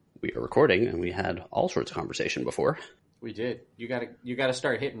we are recording, and we had all sorts of conversation before. We did. You gotta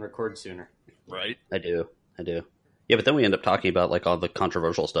start hitting record sooner. Right. I do. Yeah, but then we end up talking about like all the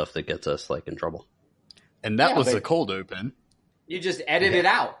controversial stuff that gets us like in trouble. And that was the cold open. You just edit it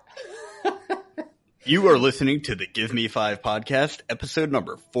out. You are listening to the Give Me 5 podcast, episode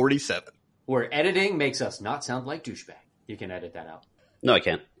number 47. Where editing makes us not sound like douchebag. You can edit that out. No, I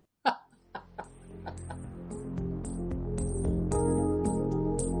can't.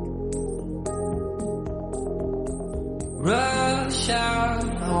 Rush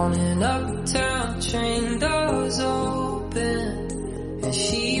out on an uptown train, doors open, and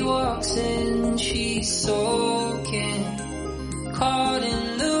she walks in, she's soaking, caught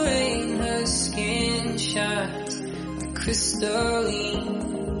in the rain, her skin shines like crystalline.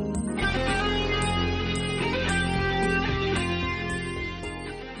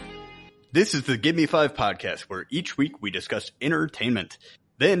 This is the Give Me 5 podcast, where each week we discuss entertainment.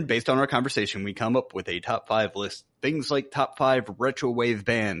 Then, based on our conversation, we come up with a top 5 list. Things like top 5 retro wave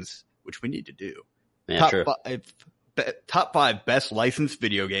bands, which we need to do. Yeah, Top 5 best licensed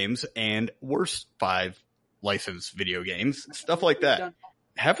video games and worst 5 licensed video games. Stuff like that.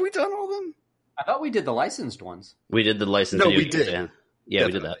 Have we done all of them? I thought we did the licensed ones. We did the licensed video games. Yeah, Definitely.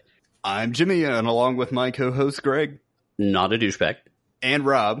 we did that. I'm Jimmy, and along with my co-host Greg. Not a douchebag. And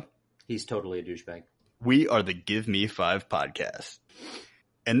Rob. He's totally a douchebag. We are the Give Me 5 podcast.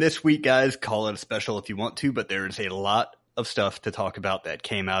 And this week, guys, call it a special if you want to, but there is a lot of stuff to talk about that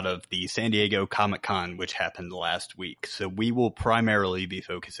came out of the San Diego Comic-Con, which happened last week. So we will primarily be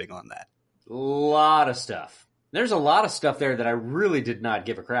focusing on that. A lot of stuff. There's a lot of stuff there that I really did not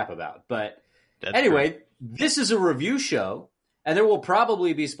give a crap about. But anyway, This is a review show, and there will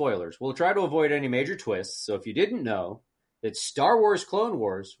probably be spoilers. We'll try to avoid any major twists. So if you didn't know that Star Wars Clone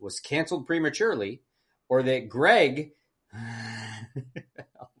Wars was canceled prematurely, or that Greg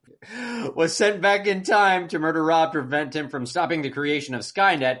was sent back in time to murder Rob to prevent him from stopping the creation of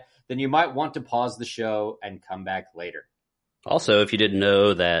Skynet, then you might want to pause the show and come back later. Also, if you didn't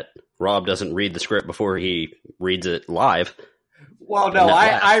know that Rob doesn't read the script before he reads it live. Well, no,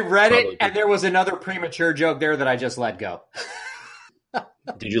 I read it, and there was another premature joke there that I just let go.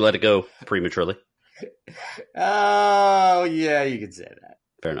 Did you let it go prematurely? Oh, yeah, you could say that.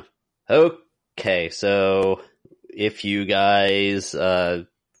 Fair enough. Okay, so if you guys... I've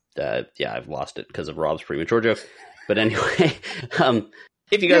lost it because of Rob's premature joke. But anyway,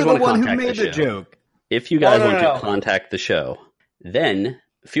 if you guys want to contact the show, if you guys want to contact the show, then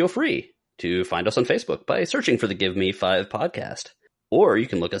feel free to find us on Facebook by searching for the Give Me 5 podcast. Or you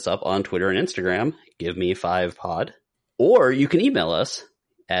can look us up on Twitter and Instagram, Give Me 5 Pod. Or you can email us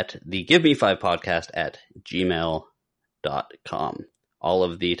at the Give Me 5 podcast at gmail.com. All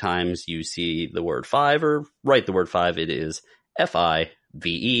of the times you see the word 5 or write the word 5, it is FIVE,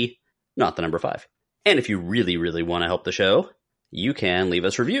 not the number 5. And if you really, really want to help the show, you can leave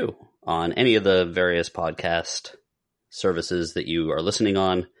us a review on any of the various podcast services that you are listening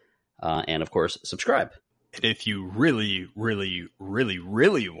on. And of course, subscribe. And if you really, really, really,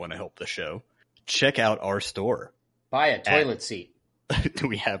 really want to help the show, check out our store. Buy a toilet seat. Do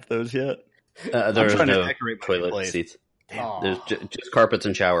we have those yet? There's no toilet seats. There's just carpets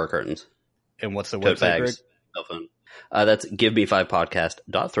and shower curtains. And what's the Tote website, bags, cell phone. That's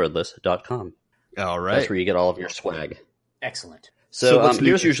giveme5podcast.threadless.com. All right. That's where you get all of your swag. Excellent. So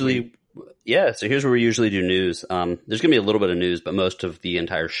here's usually... Yeah, so here's where we usually do news. There's going to be a little bit of news, but most of the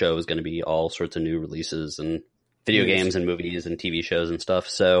entire show is going to be all sorts of new releases and video games and movies and TV shows and stuff.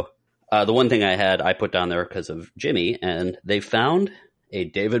 So the one thing I put down there because of Jimmy, and they found a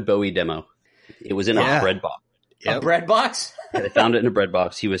David Bowie demo. It was in a bread box. Yep. A bread box? They found it in a bread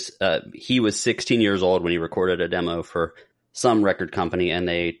box. He was 16 years old when he recorded a demo for some record company, and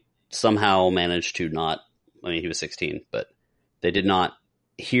they somehow managed to not... I mean, he was 16, but they did not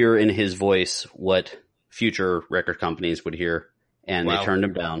hear in his voice what future record companies would hear, and they turned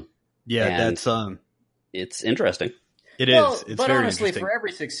him down. Yeah, that's it's interesting. It is. It's but very honestly, interesting.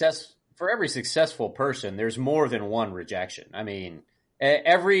 for every successful person, there's more than one rejection. I mean,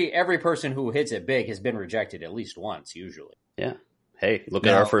 every person who hits it big has been rejected at least once, usually. Yeah. Hey, look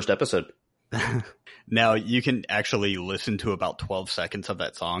at our first episode. Now you can actually listen to about 12 seconds of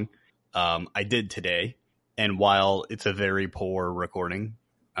that song. I did today, and while it's a very poor recording,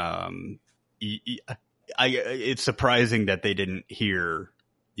 it's surprising that they didn't hear,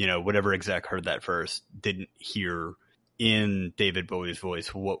 whatever exec heard that first, didn't hear in David Bowie's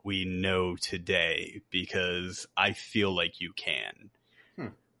voice what we know today, because I feel like you can.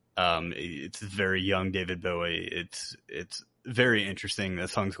 It's very young David Bowie. It's very interesting. That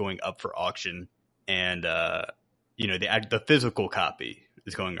song's going up for auction, and the physical copy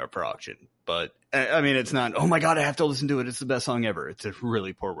is going up for auction. But I mean, it's not, oh my God, I have to listen to it. It's the best song ever. It's a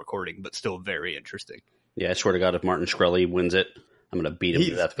really poor recording, but still very interesting. Yeah, I swear to God, if Martin Shkreli wins it, I'm going to beat him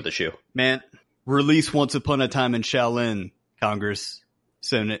to death with a shoe. Man, release Once Upon a Time in Shaolin, Congress,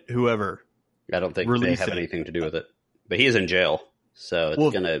 Senate, whoever. I don't think they have anything to do with it. But he is in jail, so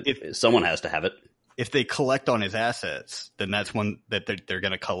someone has to have it. If they collect on his assets, then that's one that they're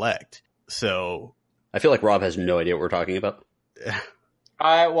going to collect. So I feel like Rob has no idea what we're talking about.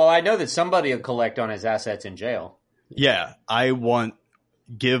 I know that somebody will collect on his assets in jail. Yeah,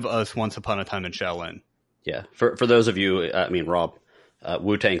 give us Once Upon a Time in Shaolin. Yeah, for those of you, Rob,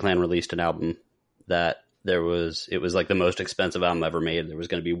 Wu-Tang Clan released an album that it was like the most expensive album ever made. There was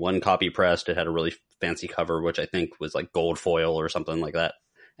going to be one copy pressed. It had a really fancy cover, which I think was like gold foil or something like that.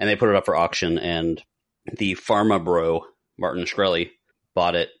 And they put it up for auction, and the pharma bro, Martin Shkreli,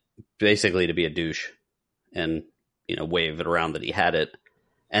 bought it basically to be a douche and, wave it around that he had it,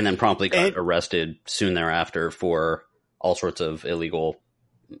 and then promptly got arrested soon thereafter for all sorts of illegal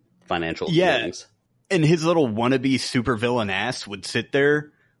financial things. And his little wannabe supervillain ass would sit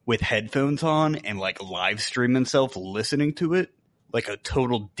there with headphones on and like live stream himself listening to it like a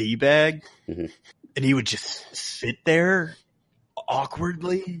total D-bag. Mm-hmm. And he would just sit there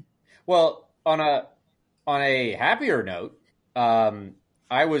awkwardly. Well, on a happier note,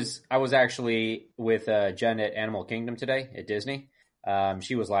 I was actually with Jen at Animal Kingdom today at Disney.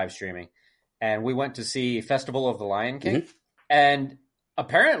 She was live streaming, and we went to see Festival of the Lion King. Mm-hmm. And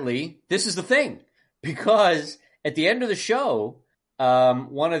apparently, this is the thing, because at the end of the show,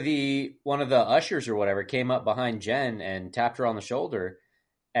 one of the ushers or whatever came up behind Jen and tapped her on the shoulder,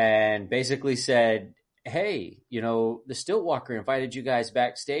 and basically said, "Hey, the Stiltwalker invited you guys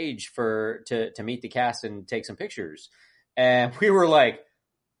backstage to meet the cast and take some pictures." And we were like,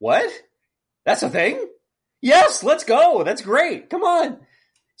 "What? That's a thing? Yes, let's go. That's great. Come on."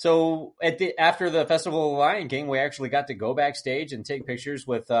 So after the Festival of the Lion King, we actually got to go backstage and take pictures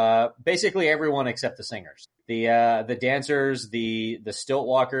with basically everyone except the singers, the dancers, the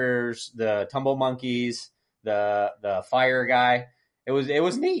Stiltwalkers, the Tumblemonkeys, the fire guy. It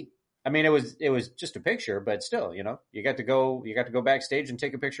was neat. I mean, it was just a picture, but still, you got to go backstage and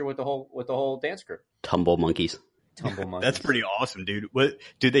take a picture with the whole dance crew. Tumblemonkeys. That's pretty awesome, dude. What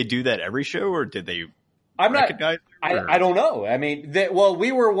did they do that every show, or did they? I don't know. I mean,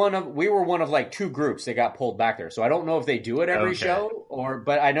 we were one of like two groups that got pulled back there, so I don't know if they do it every show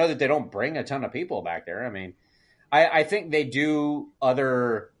but I know that they don't bring a ton of people back there. I mean, I think they do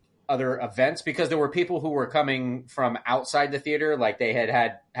other events because there were people who were coming from outside the theater, like they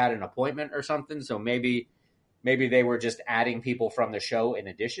had an appointment or something. So maybe they were just adding people from the show in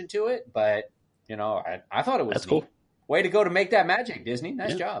addition to it. But I thought it was cool. Way to go to make that magic, Disney.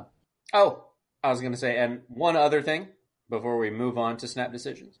 Nice job. Oh, I was going to say, and one other thing before we move on to Snap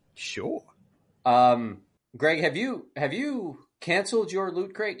Decisions. Sure. Greg, have you canceled your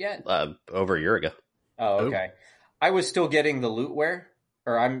Loot Crate yet? Over a year ago. Oh, okay. I was still getting the lootware,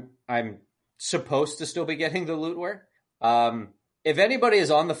 or I'm supposed to still be getting the lootware. If anybody is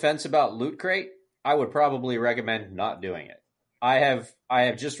on the fence about Loot Crate, I would probably recommend not doing it. I have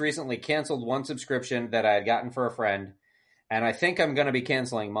just recently canceled one subscription that I had gotten for a friend, and I think I'm going to be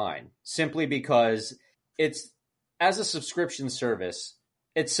canceling mine simply because it's, as a subscription service,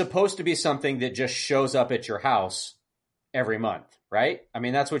 it's supposed to be something that just shows up at your house every month, right? I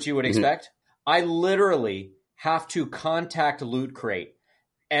mean, that's what you would expect. I literally have to contact Loot Crate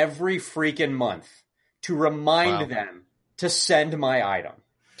every freaking month to remind them to send my item.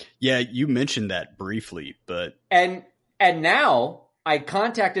 Yeah, you mentioned that briefly, but... And now I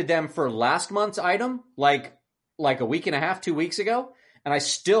contacted them for last month's item, like a week and a half, 2 weeks ago, and I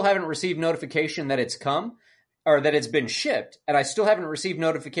still haven't received notification that it's come or that it's been shipped. And I still haven't received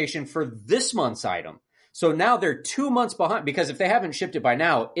notification for this month's item. So now they're 2 months behind, because if they haven't shipped it by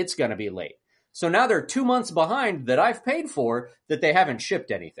now, it's going to be late. So now they're 2 months behind that I've paid for that they haven't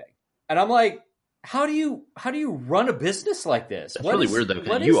shipped anything. And I'm like, how do you run a business like this? That's really weird though,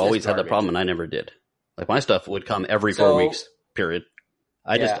 because you always had that problem and I never did. Like my stuff would come every 4 weeks, period.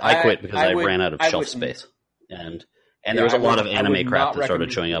 I quit because I ran out of shelf space. And there was a lot of anime crap that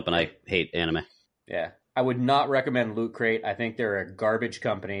started showing up, and I hate anime. Yeah. I would not recommend Loot Crate. I think they're a garbage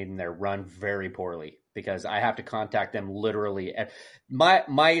company and they're run very poorly because I have to contact them literally.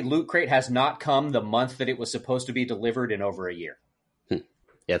 My Loot Crate has not come the month that it was supposed to be delivered in over a year.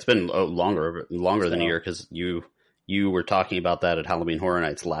 Yeah, it's been longer than a year because you were talking about that at Halloween Horror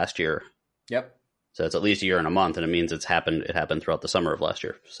Nights last year. Yep. So it's at least a year and a month, and it means it happened throughout the summer of last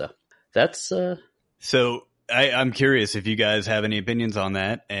year. So that's So I'm curious if you guys have any opinions on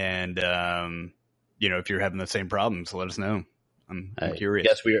that, and if you're having the same problems, let us know. I'm curious.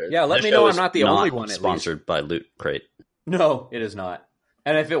 Yes, we are. Yeah, let me know I'm not the only one. Sponsored by Loot Crate. No, it is not.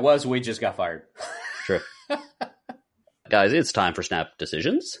 And if it was, we just got fired. True. Guys, it's time for Snap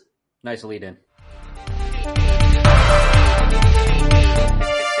Decisions. Nice lead in.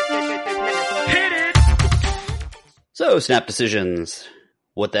 So, Snap Decisions.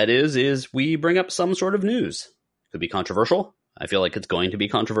 What that is we bring up some sort of news. Could be controversial. I feel like it's going to be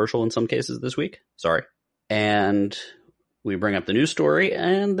controversial in some cases this week. Sorry. And we bring up the news story,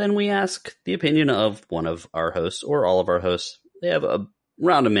 and then we ask the opinion of one of our hosts or all of our hosts. They have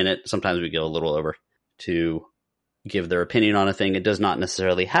around a minute. Sometimes we go a little over to give their opinion on a thing. It does not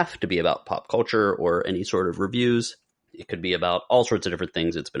necessarily have to be about pop culture or any sort of reviews. It could be about all sorts of different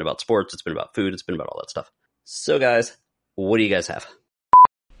things. It's been about sports. It's been about food. It's been about all that stuff. So, guys, what do you guys have?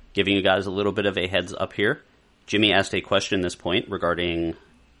 Giving you guys a little bit of a heads up here. Jimmy asked a question at this point regarding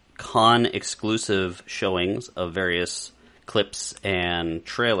con-exclusive showings of various clips and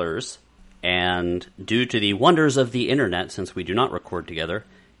trailers, and due to the wonders of the internet, since we do not record together,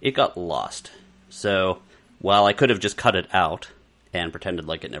 it got lost. So, while I could have just cut it out and pretended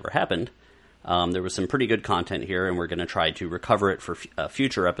like it never happened, there was some pretty good content here, and we're going to try to recover it for a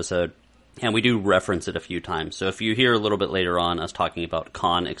future episode, and we do reference it a few times. So if you hear a little bit later on us talking about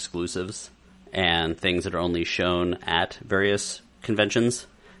con exclusives and things that are only shown at various conventions,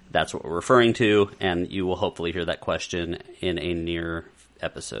 that's what we're referring to, and you will hopefully hear that question in a near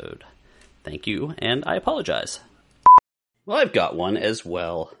episode. Thank you, and I apologize. Well, I've got one as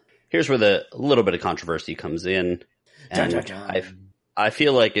well. Here's where the little bit of controversy comes in. And I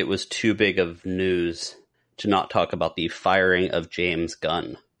feel like it was too big of news to not talk about the firing of James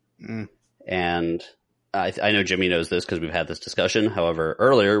Gunn. And I know Jimmy knows this because we've had this discussion. However,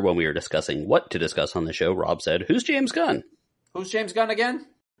 earlier when we were discussing what to discuss on the show, Rob said, "Who's James Gunn?" Who's James Gunn again?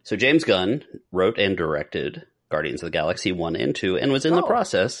 So James Gunn wrote and directed Guardians of the Galaxy 1 and 2 and was in the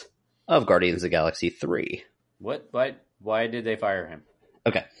process of Guardians of the Galaxy 3. What? Why did they fire him?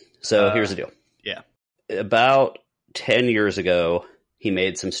 Okay, so here's the deal. Yeah. About 10 years ago, he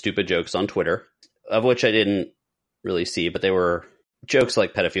made some stupid jokes on Twitter, of which I didn't really see, but they were jokes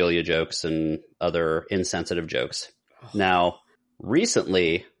like pedophilia jokes and other insensitive jokes. Now,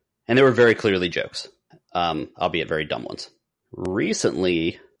 recently, and they were very clearly jokes, albeit very dumb ones.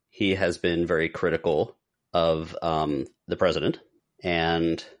 Recently, he has been very critical of the president,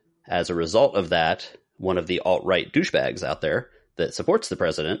 and as a result of that, one of the alt-right douchebags out there that supports the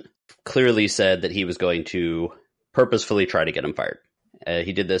president clearly said that he was going to purposefully try to get him fired.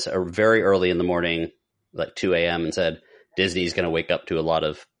 He did this very early in the morning, like 2 a.m., and said, Disney's going to wake up to a lot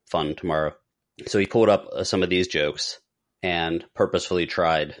of fun tomorrow. So he pulled up some of these jokes and purposefully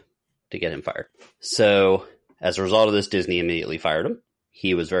tried to get him fired. So as a result of this, Disney immediately fired him.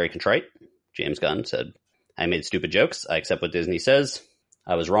 He was very contrite. James Gunn said, "I made stupid jokes. I accept what Disney says.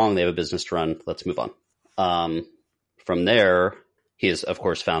 I was wrong. They have a business to run. Let's move on." From there, he has, of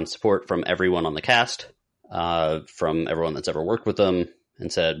course, found support from everyone on the cast, from everyone that's ever worked with him,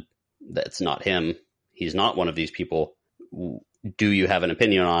 and said, that's not him. He's not one of these people. Do you have an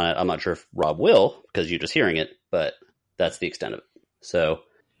opinion on it? I'm not sure if Rob will, because you're just hearing it, but that's the extent of it. So,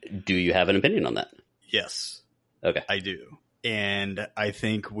 do you have an opinion on that? Yes. Okay. I do. And I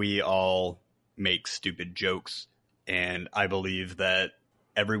think we all make stupid jokes, and I believe that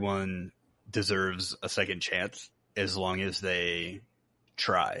everyone deserves a second chance as long as they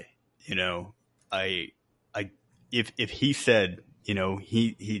try. You know, if he said, you know,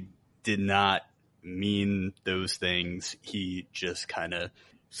 he did not mean those things, he just kind of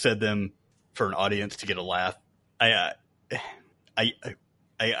said them for an audience to get a laugh. I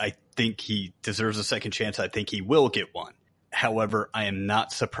think he deserves a second chance. I think he will get one. However, I am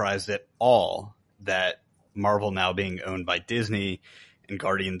not surprised at all that Marvel now being owned by Disney and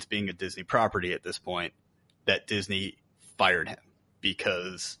Guardians being a Disney property at this point, that Disney fired him.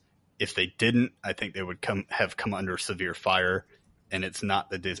 Because if they didn't, I think they would have come under severe fire, and it's not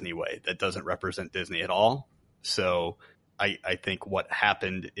the Disney way. That doesn't represent Disney at all. So I think what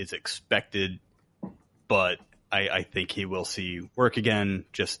happened is expected, but I think he will see work again,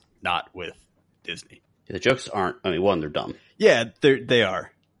 just not with Disney. The jokes aren't, I mean, one, they're dumb. Yeah, they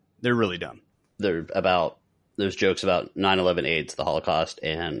are. They're really dumb. There's jokes about 9/11, AIDS, the Holocaust,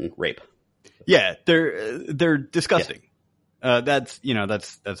 and rape. Yeah, they're disgusting. Yeah. That's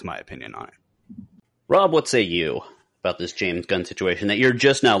my opinion on it. Rob, what say you about this James Gunn situation that you're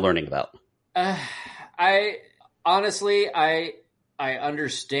just now learning about? I honestly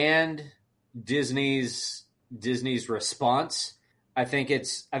understand Disney's response. I think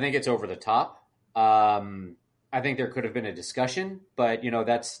it's over the top. there could have been a discussion, but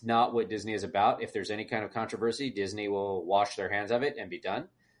that's not what Disney is about. If there's any kind of controversy, Disney will wash their hands of it and be done.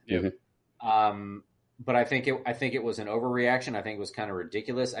 Mm-hmm. But I think it was an overreaction. I think it was kind of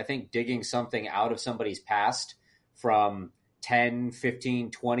ridiculous. I think digging something out of somebody's past from 10,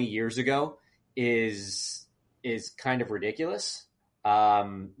 15, 20 years ago is kind of ridiculous.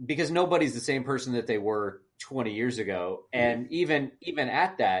 Because nobody's the same person that they were 20 years ago. And even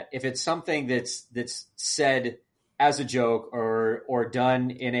at that, if it's something that's said as a joke or done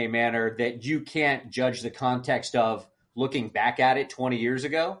in a manner that you can't judge the context of looking back at it 20 years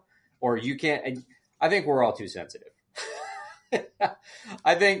ago, or you can't, I think we're all too sensitive.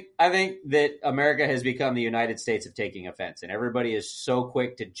 I think that America has become the United States of taking offense, and everybody is so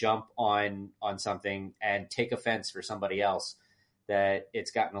quick to jump on something and take offense for somebody else that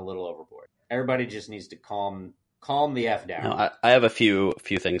it's gotten a little overboard. Everybody just needs to calm the F down. No, I have a few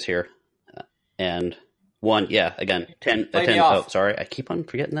things here. And one, again, 10. Oh, sorry. I keep on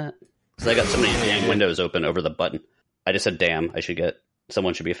forgetting that. Because I got so many dang windows open over the button. I just said damn.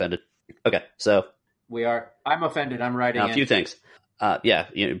 Someone should be offended. Okay, so. I'm offended. I'm writing a few things.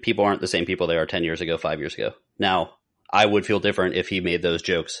 People aren't the same people they are 10 years ago, 5 years ago. Now, I would feel different if he made those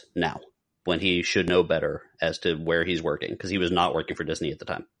jokes now, when he should know better as to where he's working, because he was not working for Disney at the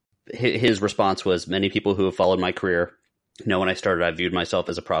time. His response was, many people who have followed my career know when I started, I viewed myself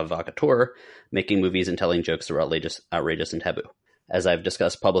as a provocateur, making movies and telling jokes that were outrageous and taboo. As I've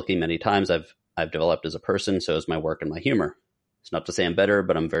discussed publicly many times, I've developed as a person, so is my work and my humor. It's not to say I'm better,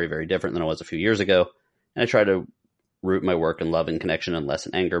 but I'm very, very different than I was a few years ago. And I try to root my work in love and connection and less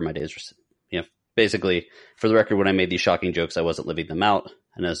in anger. My days are, basically, for the record, when I made these shocking jokes, I wasn't living them out.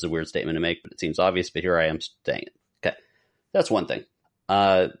 I know this is a weird statement to make, but it seems obvious, but here I am saying it. Okay, that's one thing.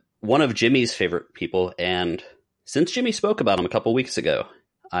 One of Jimmy's favorite people, and since Jimmy spoke about him a couple weeks ago,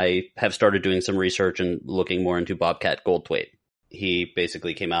 I have started doing some research and looking more into Bobcat Goldthwait. He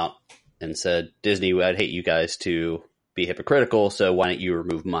basically came out and said, Disney, I'd hate you guys to be hypocritical, so why don't you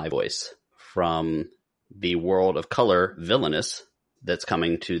remove my voice from the World of Color Villainous that's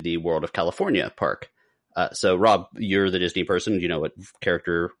coming to the World of California park. So Rob, you're the Disney person. Do you know what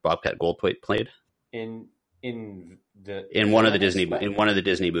character Bobcat Goldthwait played? In one of the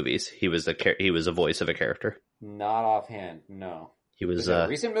Disney movies, he was a voice of a character. Not offhand, no. He was a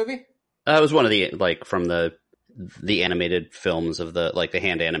recent movie? It was one of the from the animated films of the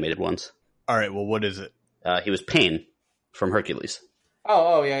hand animated ones. All right, well, what is it? He was Pain from Hercules.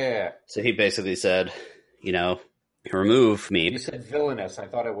 Oh yeah. So he basically said, remove me. You said villainous. I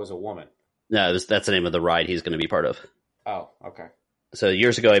thought it was a woman. No, that's the name of the ride he's going to be part of. Oh, okay. So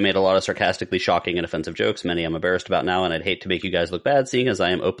years ago, I made a lot of sarcastically shocking and offensive jokes. Many I'm embarrassed about now, and I'd hate to make you guys look bad, seeing as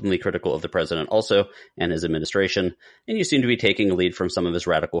I am openly critical of the president also and his administration, and you seem to be taking a lead from some of his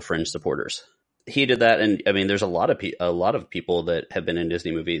radical fringe supporters. He did that, and I mean, there's a lot of people that have been in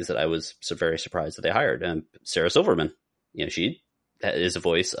Disney movies that I was very surprised that they hired. Sarah Silverman, she is a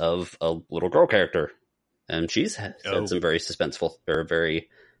voice of a little girl character, and she's said some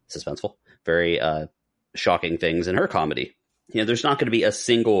very shocking things in her comedy. There's not going to be a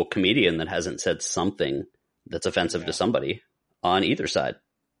single comedian that hasn't said something that's offensive to somebody on either side.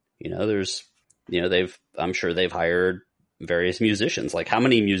 I'm sure they've hired various musicians. Like, how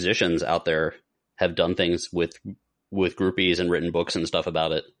many musicians out there have done things with groupies and written books and stuff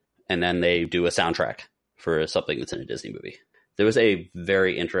about it, and then they do a soundtrack for something that's in a Disney movie? There was a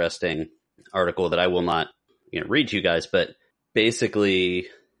very interesting article that I will not read to you guys, but basically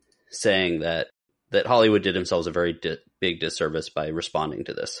saying that Hollywood did themselves a very big disservice by responding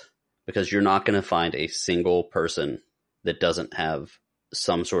to this, because you're not going to find a single person that doesn't have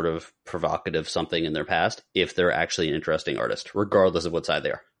some sort of provocative something in their past if they're actually an interesting artist, regardless of what side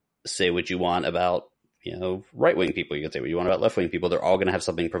they are. Say what you want about, right-wing people. You can say what you want about left-wing people. They're all going to have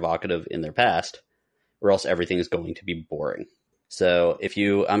something provocative in their past, or else everything's going to be boring. So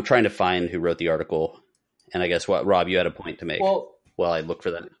I'm trying to find who wrote the article, and I guess Rob, you had a point to make. Well, while I look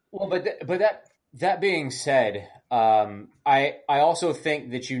for that. Well, but that being said, I also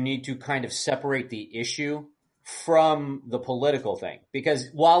think that you need to kind of separate the issue from the political thing, because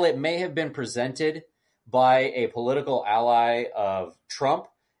while it may have been presented by a political ally of Trump,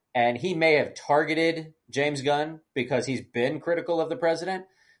 and he may have targeted James Gunn because he's been critical of the president,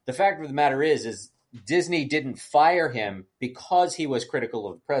 the fact of the matter is Disney didn't fire him because he was critical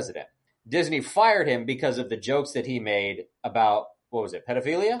of the president. Disney fired him because of the jokes that he made about, what was it,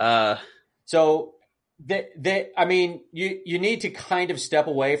 pedophilia? So you need to kind of step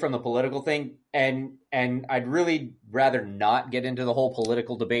away from the political thing, and I'd really rather not get into the whole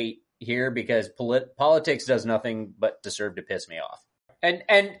political debate here, because politics does nothing but to serve to piss me off. And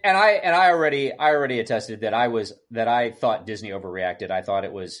I already attested that I thought Disney overreacted. I thought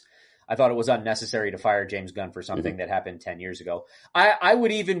it was unnecessary to fire James Gunn for something that happened 10 years ago. I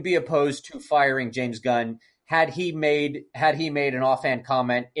would even be opposed to firing James Gunn had he made an offhand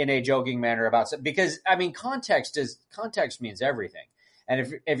comment in a joking manner about something, because I mean context means everything.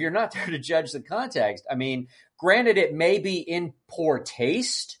 And if you're not there to judge the context, I mean, granted it may be in poor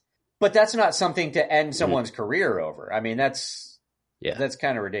taste, but that's not something to end someone's career over. I mean, that's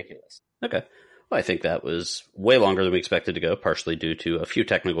kind of ridiculous. Okay. Well, I think that was way longer than we expected to go, partially due to a few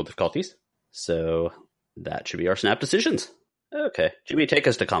technical difficulties. So that should be our snap decisions. Okay. Jimmy, take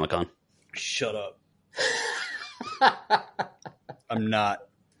us to Comic-Con. Shut up. I'm not.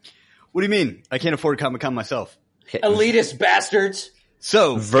 What do you mean? I can't afford Comic-Con myself. Okay. Elitist bastards.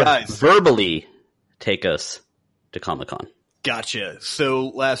 So, guys. Verbally take us to Comic-Con. Gotcha. So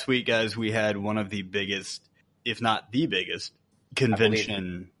last week, guys, we had one of the biggest, if not the biggest,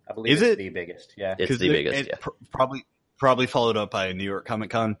 convention. I believe it's the biggest. Yeah. It's the biggest, yeah. Probably followed up by New York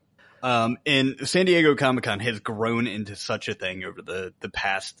Comic-Con. And San Diego Comic-Con has grown into such a thing over the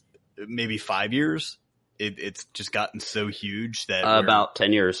past maybe 5 years. It's just gotten so huge that about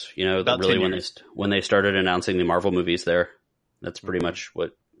 10 years, really when they started announcing the Marvel movies there, that's pretty much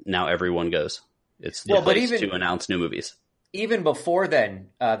what now everyone goes. It's the place to announce new movies. Even before then,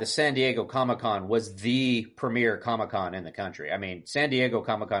 the San Diego Comic-Con was the premier Comic-Con in the country. I mean, San Diego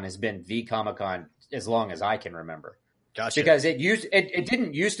Comic-Con has been the Comic-Con as long as I can remember. Gotcha. Because it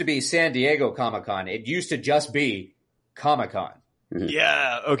didn't used to be San Diego Comic-Con. It used to just be Comic-Con. Mm-hmm.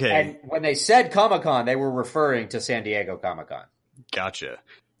 Yeah, okay. And when they said Comic-Con, they were referring to San Diego Comic-Con. Gotcha.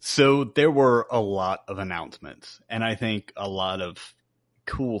 So there were a lot of announcements, and I think a lot of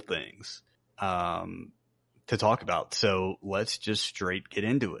cool things to talk about. So let's just straight get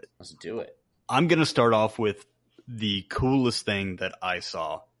into it. Let's do it. I'm going to start off with the coolest thing that I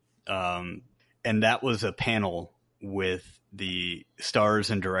saw. And that was a panel with the stars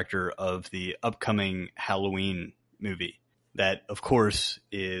and director of the upcoming Halloween movie. That, of course,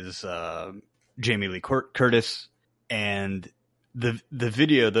 is Jamie Lee Curtis. And the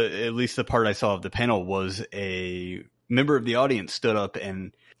video, at least the part I saw of the panel, was a member of the audience stood up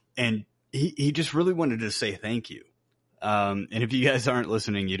and he just really wanted to say thank you. And if you guys aren't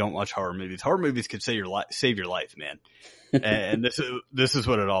listening, you don't watch horror movies. Horror movies could save your life, man. And this is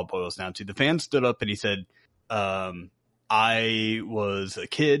what it all boils down to. The fan stood up and he said, I was a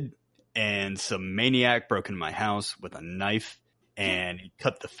kid and some maniac broke into my house with a knife and he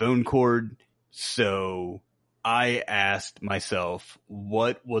cut the phone cord. So I asked myself,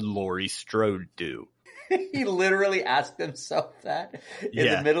 what would Laurie Strode do? He literally asked himself that in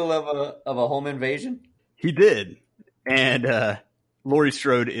the middle of a home invasion? He did. And Laurie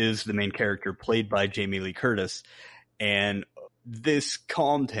Strode is the main character, played by Jamie Lee Curtis. And this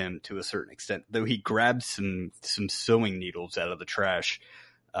calmed him to a certain extent, though he grabbed some sewing needles out of the trash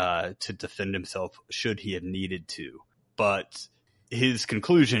to defend himself should he have needed to. But his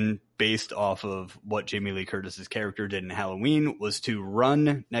conclusion, based off of what Jamie Lee Curtis's character did in Halloween, was to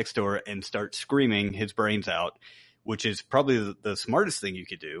run next door and start screaming his brains out, which is probably the smartest thing you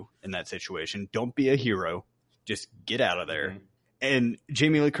could do in that situation. Don't be a hero. Just get out of there. Mm-hmm. And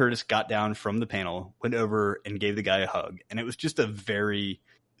Jamie Lee Curtis got down from the panel, went over and gave the guy a hug. And it was just a very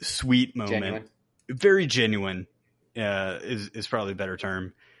sweet moment. Genuine. Very genuine is probably a better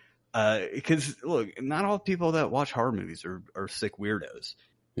term. Because look, not all people that watch horror movies are sick weirdos,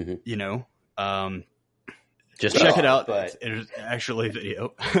 you know. Just check it out. But it's actually a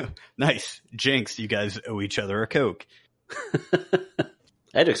video. Nice. Jinx, you guys owe each other a Coke.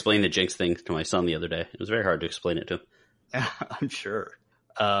 I had to explain the Jinx thing to my son the other day. It was very hard to explain it to him. I'm sure.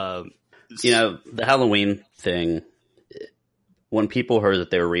 The Halloween thing. When people heard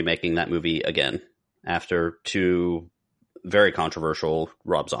that they were remaking that movie again after two very controversial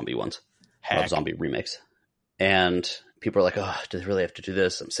Rob Zombie remakes. And people are like, oh, do they really have to do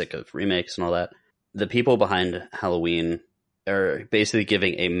this? I'm sick of remakes and all that. The people behind Halloween are basically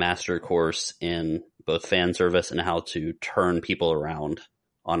giving a master course in both fan service and how to turn people around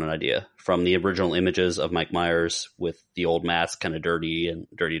on an idea. From the original images of Mike Myers with the old mask kind of dirty and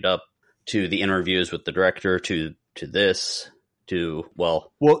dirtied up, to the interviews with the director, to this, to,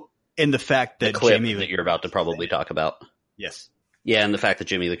 and the fact that the clip that you're about to probably talk about. Yes. Yeah, and the fact that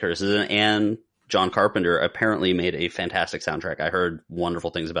Jamie Lee Curtis is in it, and John Carpenter apparently made a fantastic soundtrack. I heard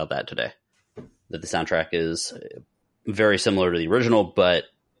wonderful things about that today. That the soundtrack is very similar to the original, but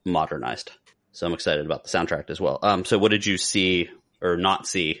modernized. So I'm excited about the soundtrack as well. So what did you see or not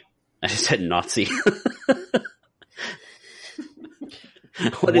see? I said not see.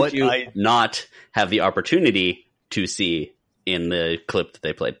 What did you not have the opportunity to see in the clip that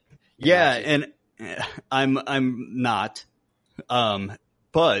they played. Yeah, and I'm not,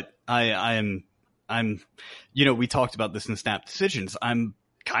 but I'm, we talked about this in Snap Decisions. I'm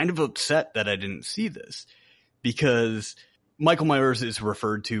kind of upset that I didn't see this because Michael Myers is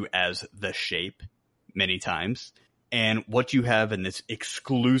referred to as the Shape many times. And what you have in this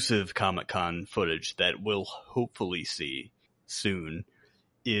exclusive Comic-Con footage that we'll hopefully see soon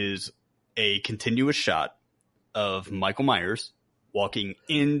is a continuous shot of Michael Myers walking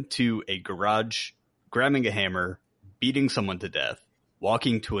into a garage, grabbing a hammer, beating someone to death,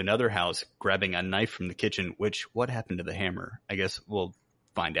 walking to another house, grabbing a knife from the kitchen, which, what happened to the hammer? I guess we'll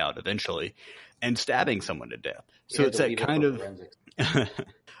find out eventually, and stabbing someone to death. So it's that kind of,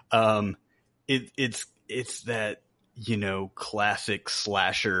 it's that, classic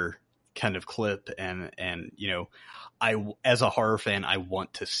slasher kind of clip. And, as a horror fan, I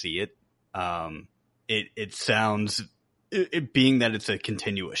want to see it. It sounds, being that it's a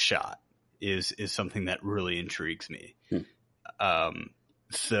continuous shot is something that really intrigues me.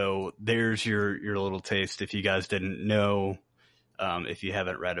 So there's your little taste. If you guys didn't know, if you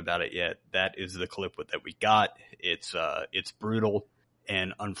haven't read about it yet, that is the clip that we got. It's brutal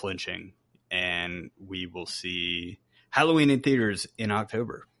and unflinching, and we will see Halloween in theaters in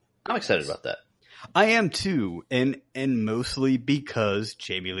October. I'm excited about that. I am too, and mostly because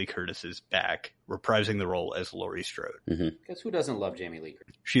Jamie Lee Curtis is back, reprising the role as Laurie Strode. Because who doesn't love Jamie Lee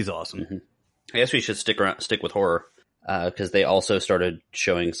Curtis? She's awesome. I guess we should stick with horror, because they also started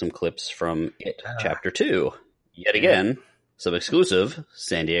showing some clips from It Chapter 2. Yet again, some exclusive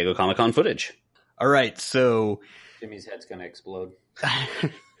San Diego Comic-Con footage. All right, so Jimmy's head's going to explode.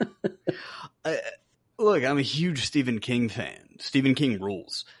 Look, I'm a huge Stephen King fan. Stephen King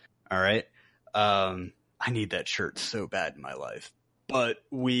rules. All right. I need that shirt so bad in my life. But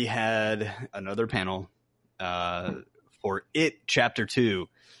we had another panel for It Chapter 2,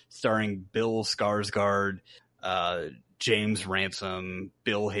 starring Bill Skarsgård, James Ransom,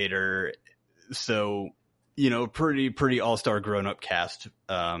 Bill Hader. So, pretty all-star grown-up cast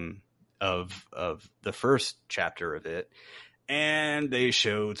of the first chapter of it. And they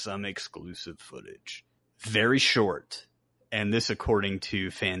showed some exclusive footage. Very short. And this, according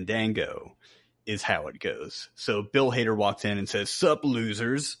to Fandango, is how it goes. So Bill Hader walks in and says, "Sup,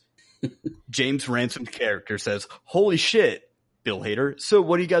 losers." James Ransom's character says, "Holy shit, Bill Hader. So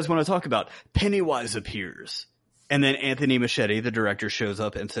what do you guys want to talk about?" Pennywise appears. And then Anthony Machete, the director, shows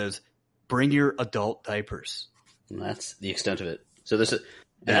up and says, "Bring your adult diapers." And that's the extent of it. So this is,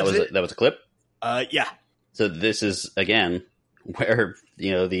 and that was a clip? Yeah. So this is, again, where,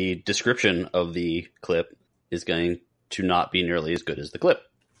 the description of the clip is going to not be nearly as good as the clip.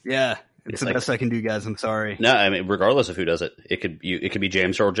 Yeah. It's the best I can do, guys. I'm sorry. No, I mean, regardless of who does it, it could be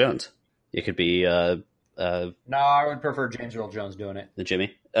James Earl Jones. It could be no, I would prefer James Earl Jones doing it. The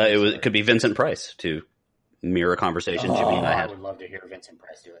Jimmy. It could be Vincent Price to mirror a conversation Jimmy and I had. I would love to hear Vincent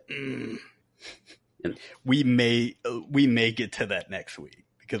Price do it. And we may get to that next week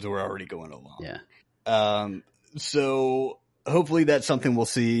because we're already going along. Yeah. So hopefully that's something we'll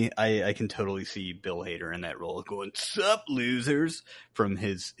see. I can totally see Bill Hader in that role going, "Sup, losers," from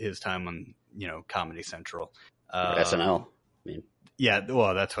his time on, Comedy Central. SNL. I mean, yeah,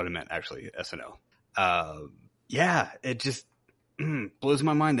 well, that's what I meant, actually, SNL. Yeah, it just blows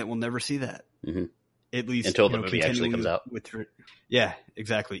my mind that we'll never see that. Mm-hmm. At least until the movie actually comes out. Yeah,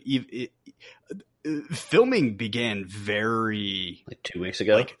 exactly. Filming began very... 2 weeks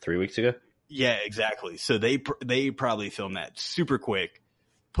ago? 3 weeks ago? Yeah, exactly. So they probably filmed that super quick,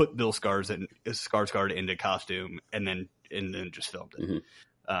 put Bill Skarsgård into costume, and then just filmed it.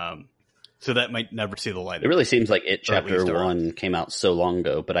 Mm-hmm. So that might never see the light. It really seems like It Chapter 1 came out so long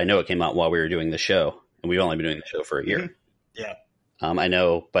ago, but I know it came out while we were doing the show, and we've only been doing the show for a year. Mm-hmm. Yeah. I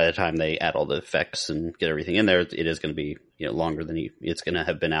know by the time they add all the effects and get everything in there, it is going to be longer than it's going to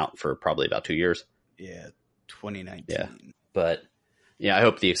have been out for probably about 2 years. Yeah, 2019. Yeah, but yeah, I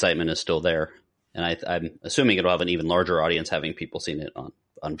hope the excitement is still there, and I'm assuming it'll have an even larger audience, having people seen it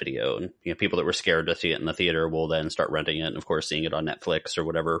on video, and people that were scared to see it in the theater will then start renting it, and of course seeing it on Netflix or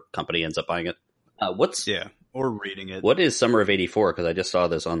whatever company ends up buying it. Or reading it. What is Summer of '84? Because I just saw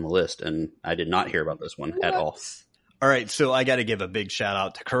this on the list, and I did not hear about this one at all. All right, so I got to give a big shout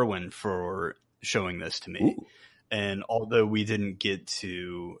out to Kerwin for showing this to me. Ooh. And although we didn't get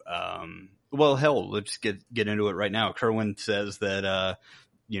to, let's get into it right now. Kerwin says that,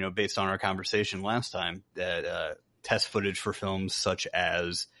 based on our conversation last time, that test footage for films such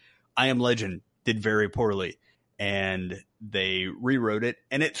as I Am Legend did very poorly, and they rewrote it,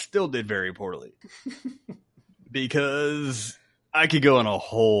 and it still did very poorly. Because I could go on a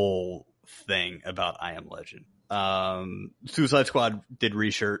whole thing about I Am Legend. Suicide Squad did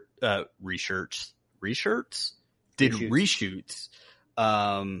reshoots,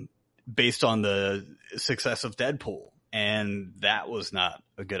 based on the success of Deadpool, and that was not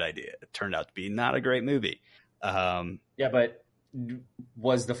a good idea. It turned out to be not a great movie. Yeah, but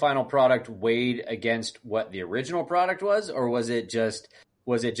was the final product weighed against what the original product was, or was it just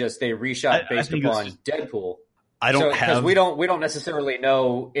they reshot based upon Deadpool? I don't because we don't necessarily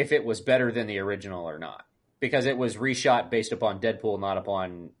know if it was better than the original or not, because it was reshot based upon Deadpool, not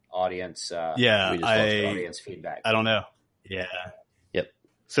upon audience. Audience feedback. I don't know. Yeah. Yep.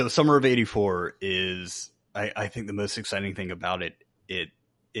 So Summer of '84 is, I think, the most exciting thing about it.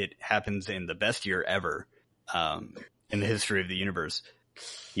 It happens in the best year ever in the history of the universe.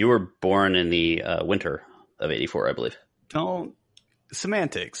 You were born in the winter of '84, I believe. Don't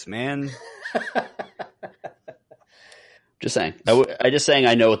semantics, man. Just saying. I just saying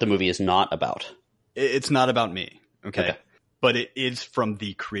I know what the movie is not about. It's not about me, okay? But it is from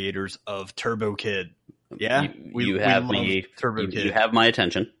the creators of Turbo Kid. Yeah, you have my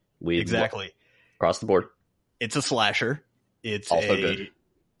attention. Exactly. Across the board. It's a slasher. It's also good.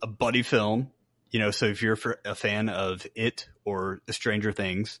 A buddy film. You know, so if you're a fan of It or Stranger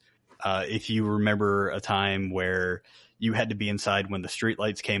Things, if you remember a time where you had to be inside when the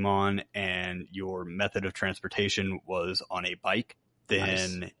streetlights came on and your method of transportation was on a bike,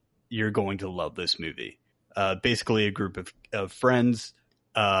 then you're going to love this movie. Basically a group of friends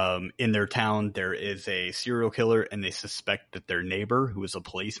in their town. There is a serial killer, and they suspect that their neighbor, who is a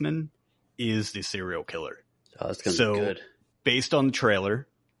policeman, is the serial killer. Oh, that's going to be good. Based on the trailer,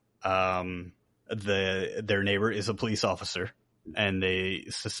 their neighbor is a police officer, and they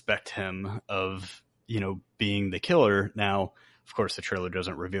suspect him of, being the killer. Now, of course, the trailer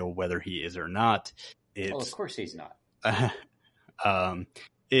doesn't reveal whether he is or not. Of course he's not.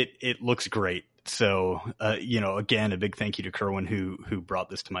 It looks great. So, again, a big thank you to Kerwin who brought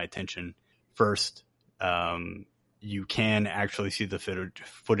this to my attention first. You can actually see the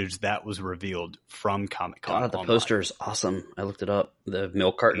footage that was revealed from Comic-Con. God, the poster is awesome. I looked it up. The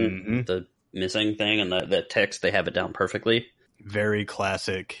milk carton, the missing thing, and the text, they have it down perfectly. Very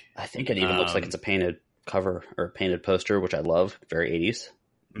classic. I think it even looks like it's a painted cover or a painted poster, which I love. Very 80s.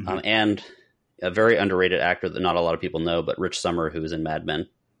 And a very underrated actor that not a lot of people know, but Rich Sommer, who is in Mad Men,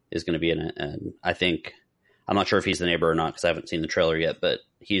 is going to be in it. And I think, I'm not sure if he's the neighbor or not because I haven't seen the trailer yet, but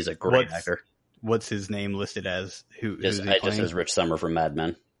he's a great actor. What's his name listed as? It just says Rich Sommer from Mad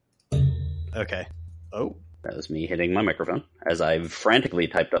Men. Okay. Oh. That was me hitting my microphone as I frantically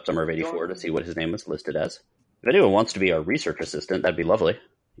typed up Summer of '84 to see what his name was listed as. If anyone wants to be our research assistant, that'd be lovely.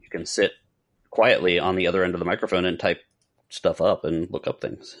 You can sit quietly on the other end of the microphone and type stuff up and look up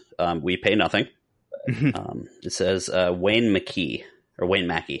things. We pay nothing. It says Wayne Mackey.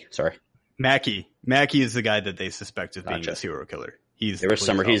 Sorry. Mackey is the guy that they suspect of being a serial killer. He's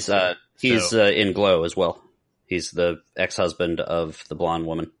Summer. He's in Glow as well. He's the ex-husband of the blonde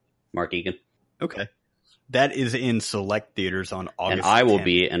woman, Mark Egan. Okay. That is in select theaters on August 10th. And I will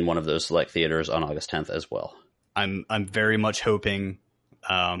be in one of those select theaters on August 10th as well. I'm very much hoping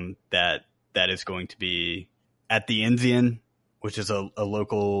that is going to be at the Enzian, which is a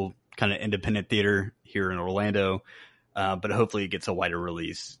local kind of independent theater here in Orlando. But hopefully it gets a wider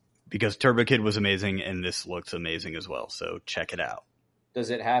release because Turbo Kid was amazing and this looks amazing as well. So check it out. Does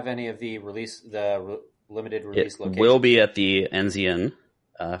it have any of the limited release locations? It will be at the Enzian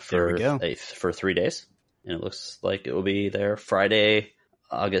for 3 days. And it looks like it will be there Friday,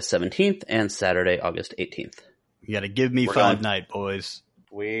 August 17th and Saturday, August 18th. You got to give me 5 night, boys.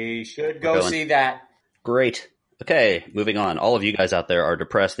 We should go see that. Great. Okay, moving on. All of you guys out there are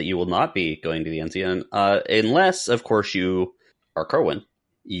depressed that you will not be going to the NCN, unless, of course, you are Kerwin.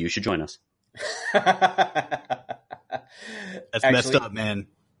 You should join us. That's messed up, man.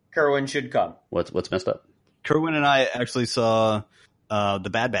 Kerwin should come. What's messed up? Kerwin and I actually saw The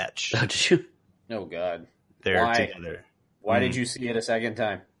Bad Batch. Oh, did you? Oh, God. They're together. Why did you see it a second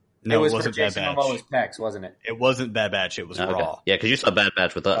time? No, it wasn't for Jason Bad Batch. Momoa's pecs, wasn't it? It wasn't Bad Batch. It was Raw. Okay. Yeah, because you saw Bad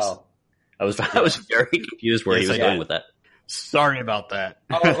Batch with us. Oh. I was very confused where he was going with that. Sorry about that.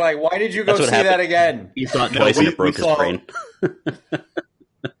 I was like, why did you go see that again? He saw it twice and it broke his brain.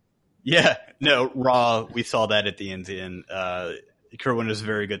 Yeah, no, Raw, we saw that at the Indian. Kerwin is a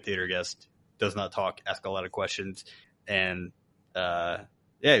very good theater guest. Does not talk, ask a lot of questions. And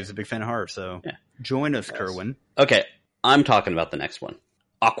he's a big fan of horror. So join us, Kerwin. Okay, I'm talking about the next one.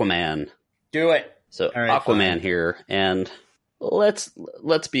 Aquaman. Do it. So Aquaman here, and let's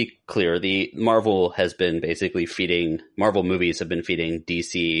be clear. The Marvel movies have been feeding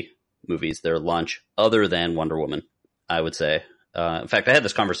DC movies their lunch, other than Wonder Woman, I would say. In fact, I had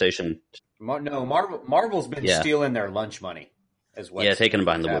this conversation. Marvel's been stealing their lunch money as well. Yeah, taking them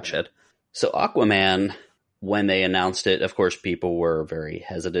behind the woodshed. So Aquaman, when they announced it, of course, people were very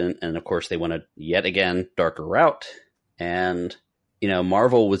hesitant. And of course, they went a yet again darker route. And,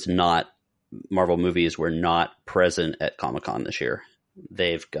 Marvel movies were not present at Comic-Con this year.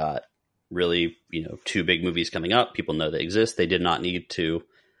 They've got really, 2 big movies coming up. People know they exist. They did not need to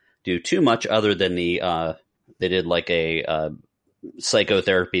do too much other than they did like a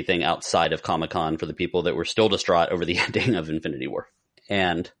psychotherapy thing outside of Comic-Con for the people that were still distraught over the ending of Infinity War.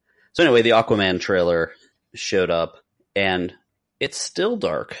 And so anyway, the Aquaman trailer showed up, and it's still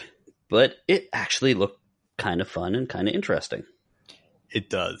dark, but it actually looked kind of fun and kind of interesting. It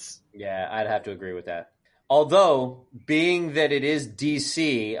does. Yeah, I'd have to agree with that. Although, being that it is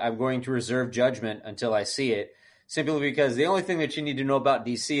DC, I'm going to reserve judgment until I see it, simply because the only thing that you need to know about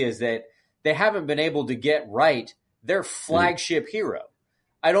DC is that they haven't been able to get right their flagship hero.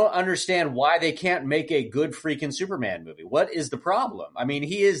 I don't understand why they can't make a good freaking Superman movie. What is the problem? I mean,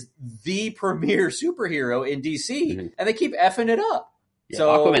 he is the premier superhero in DC, and they keep effing it up. Yeah, so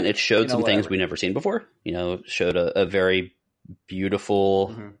Aquaman, it showed some things we've never seen before. Showed a very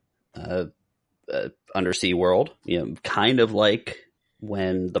beautiful undersea world. Kind of like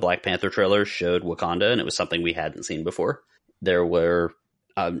when the Black Panther trailer showed Wakanda, and it was something we hadn't seen before. There were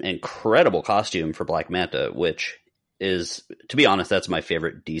an incredible costume for Black Manta, which is, to be honest, that's my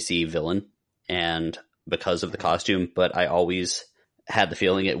favorite DC villain, and because of the costume, but I always had the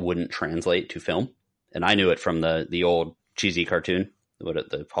feeling it wouldn't translate to film, and I knew it from the old cheesy cartoon,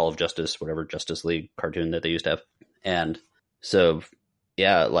 the Hall of Justice, whatever Justice League cartoon that they used to have. And so,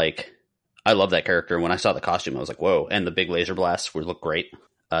 yeah, like, I love that character. When I saw the costume, I was like, whoa, and the big laser blasts look great.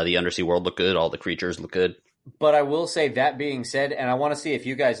 The undersea world looked good, all the creatures look good. But I will say, that being said, and I want to see if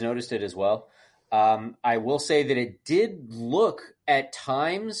you guys noticed it as well, I will say that it did look at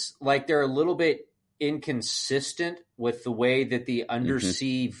times like they're a little bit inconsistent with the way that the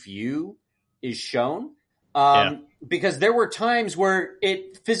undersea view is shown. Because there were times where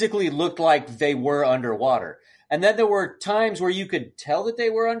it physically looked like they were underwater. And then there were times where you could tell that they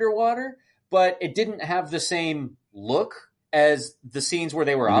were underwater, but it didn't have the same look as the scenes where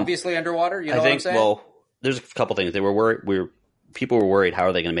they were obviously underwater. You know what I'm saying? Well, there's a couple things. They were worried. People were worried, how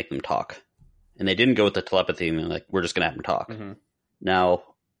are they going to make them talk? And they didn't go with the telepathy and like, we're just going to have them talk. Now,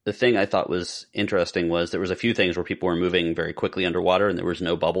 the thing I thought was interesting was there was a few things where people were moving very quickly underwater and there was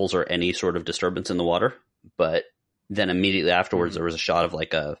no bubbles or any sort of disturbance in the water. But then immediately afterwards, there was a shot of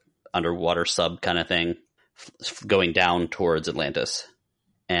like a underwater sub kind of thing going down towards Atlantis.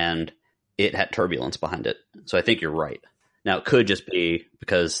 And it had turbulence behind it. So I think you're right. Now, it could just be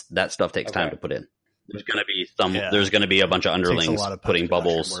because that stuff takes time to put in. There's going to be there's going to be a bunch of underlings putting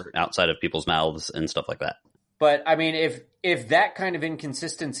bubbles outside of people's mouths and stuff like that. But I mean, if that kind of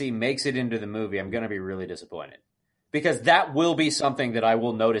inconsistency makes it into the movie, I'm going to be really disappointed, because that will be something that I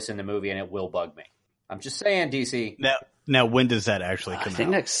will notice in the movie and it will bug me. I'm just saying, DC. Now when does that actually come out? I think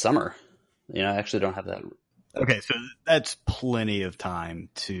next summer. I actually don't have that. Okay, so that's plenty of time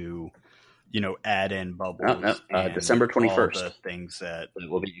to, add in bubbles. December 21st. All the things that it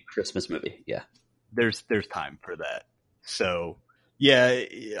will be a Christmas movie. Yeah. There's time for that. So yeah,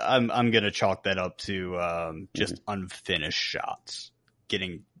 I'm going to chalk that up to just unfinished shots,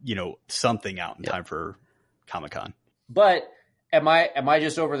 getting something out in time for Comic-Con. But am I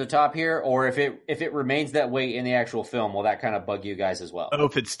just over the top here, or if it remains that way in the actual film, will that kind of bug you guys as well? Oh,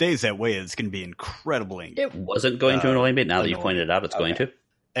 if it stays that way, it's going to be incredibly. It wasn't going to annoy me. Now that you pointed it out, it's going to.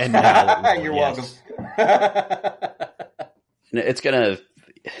 And now you're welcome. It's going to.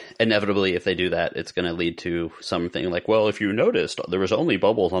 Inevitably, if they do that, it's going to lead to something like, well, if you noticed, there was only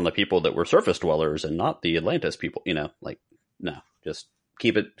bubbles on the people that were surface dwellers and not the Atlantis people. No, just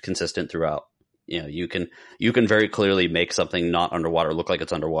keep it consistent throughout. You can very clearly make something not underwater look like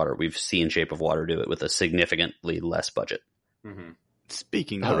it's underwater. We've seen Shape of Water do it with a significantly less budget.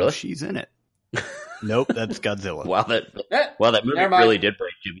 Speaking of, really? She's in it. Nope, that's Godzilla. Wow, that movie really did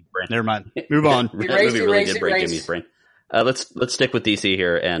break Jimmy's brain. Never mind. Move on. That movie really did break Jimmy's brain. Let's stick with DC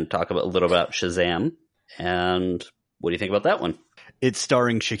here and talk a little about Shazam. And what do you think about that one? It's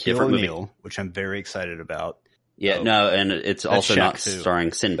starring Shaquille O'Neal, which I'm very excited about. Yeah, and it's also not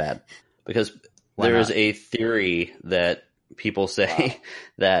starring Sinbad, because there is a theory that people say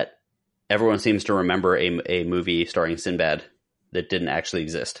that everyone seems to remember a movie starring Sinbad that didn't actually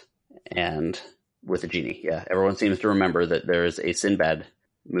exist, and with a genie. Yeah, everyone seems to remember that there is a Sinbad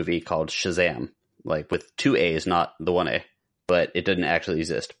movie called Shazam. Like with 2 A's, not the 1 A, but it didn't actually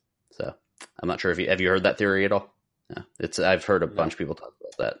exist. So I'm not sure if have you heard that theory at all? No, I've heard a bunch of people talk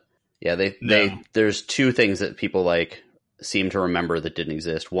about that. Yeah, there's 2 things that people like seem to remember that didn't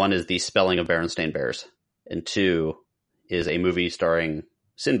exist. One is the spelling of Berenstain Bears, and two is a movie starring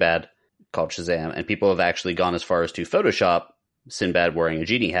Sinbad called Shazam, and people have actually gone as far as to Photoshop Sinbad wearing a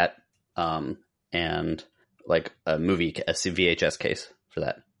genie hat, and like a VHS case for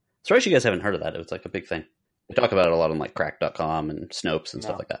that. Sorry you guys haven't heard of that. It was like a big thing. We talk about it a lot on like crack.com and Snopes and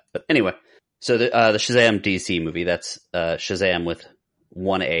stuff like that. But anyway, so the Shazam DC movie, that's Shazam with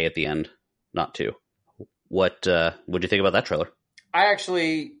one A at the end, not two. What do you think about that trailer? I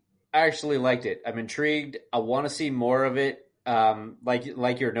actually liked it. I'm intrigued. I want to see more of it.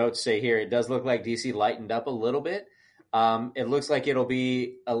 Like your notes say here, it does look like DC lightened up a little bit. It looks like it'll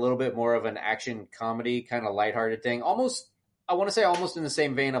be a little bit more of an action comedy kind of lighthearted thing. Almost, I want to say almost in the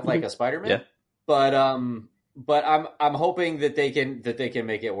same vein of like a Spider-Man. Yeah. But I'm hoping that they can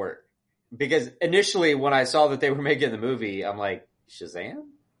make it work. Because initially when I saw that they were making the movie, I'm like, Shazam?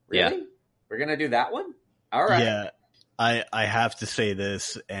 Really? Yeah. We're going to do that one? All right. Yeah. I have to say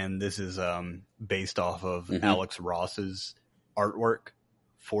this, and this is based off of Alex Ross's artwork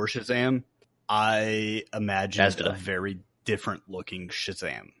for Shazam. I imagined a very different looking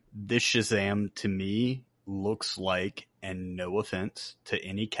Shazam. This Shazam, to me, looks like, and no offense to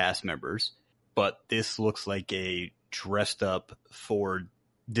any cast members, but this looks like a dressed up for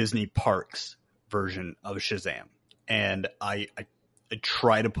Disney parks version of Shazam. And I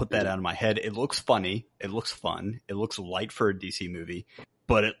try to put that out of my head. It looks funny. It looks fun. It looks light for a DC movie,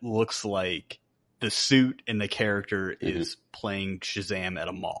 but it looks like the suit and the character is playing Shazam at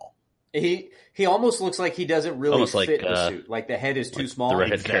a mall. He almost looks like he doesn't really fit the suit. Like the head is too small. The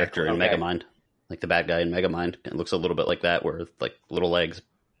redhead character in Megamind. Like the bad guy in Megamind. It looks a little bit like that, where like little legs,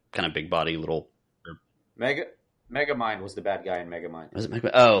 kind of big body, little... Megamind was the bad guy in Megamind. Was it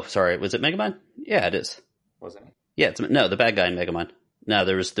Megamind? Oh, sorry. Was it Megamind? Yeah, it is. Wasn't it? Yeah, the bad guy in Megamind. No,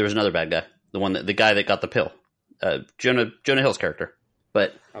 there was another bad guy. The guy that got the pill. Jonah Hill's character.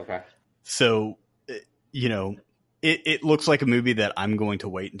 But okay. So, it looks like a movie that I'm going to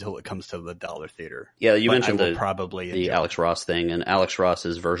wait until it comes to the dollar theater. Yeah, you mentioned the Alex Ross thing, and Alex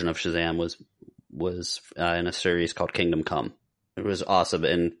Ross's version of Shazam was in a series called Kingdom Come. It was awesome,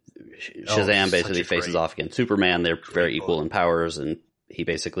 and Shazam basically faces off against Superman. They're very equal in powers, and he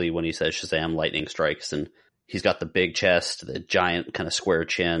basically, when he says Shazam, lightning strikes, and he's got the big chest, the giant kind of square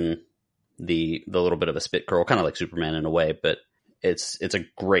chin, the little bit of a spit curl, kind of like Superman in a way, but it's a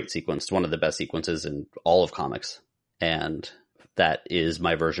great sequence. It's one of the best sequences in all of comics. And that is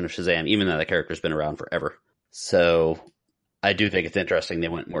my version of Shazam, even though the character's been around forever. So I do think it's interesting they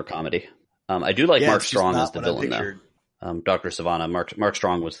went more comedy. I do like Mark Strong as the villain, though. Dr. Savannah. Mark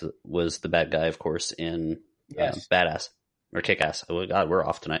Strong was the bad guy, of course, in Badass. Or Kick-Ass. Oh, God, we're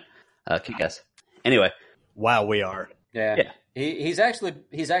off tonight. Kick-Ass. Anyway. Wow, we are. Yeah. He's actually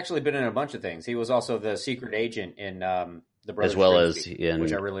been in a bunch of things. He was also the secret agent in the Brothers as well Grimsby, as in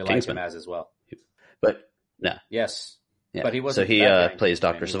which I really like him as well. But no, yes, yeah. But he wasn't. So he plays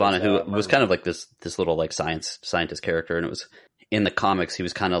Dr. Savannah, who was kind of like this little like scientist character, and it was in the comics. He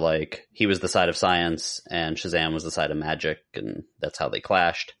was kind of like he was the side of science, and Shazam was the side of magic, and that's how they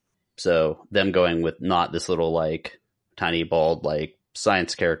clashed. So them going with not this little like tiny bald like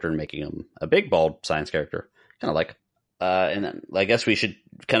science character and making him a big bald science character, kind of like. And then I guess we should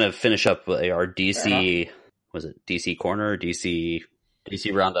kind of finish up with our DC. Was it DC Corner? DC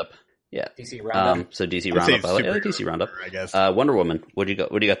Roundup. Yeah. DC Roundup. So DC Roundup. I like DC Roundup. I guess. Wonder Woman. What do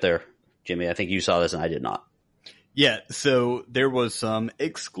you got there, Jimmy? I think you saw this and I did not. Yeah. So there was some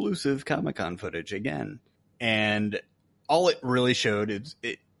exclusive Comic-Con footage again, and all it really showed is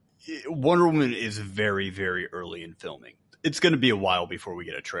Wonder Woman is very, very early in filming. It's going to be a while before we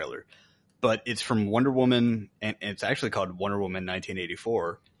get a trailer. But it's from Wonder Woman, and it's actually called Wonder Woman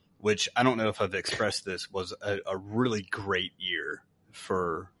 1984, which I don't know if I've expressed this, was a really great year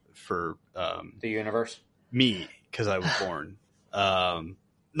for the universe. Me, because I was born.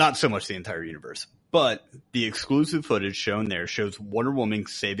 Not so much the entire universe, but the exclusive footage shown there shows Wonder Woman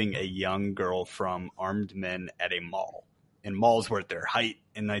saving a young girl from armed men at a mall. And malls were at their height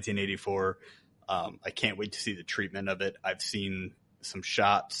in 1984. I can't wait to see the treatment of it. I've seen some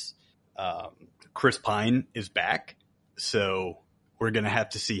shots. Chris Pine is back, so we're going to have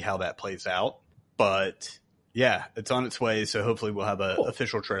to see how that plays out. But yeah, it's on its way, so hopefully we'll have an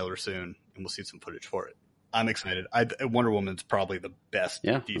official trailer soon, and we'll see some footage for it. I'm excited. Wonder Woman's probably the best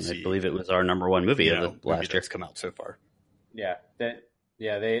DC. I believe it was our number one movie of the last year. That's come out so far. Yeah,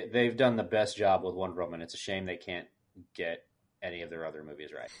 they've done the best job with Wonder Woman. It's a shame they can't get any of their other movies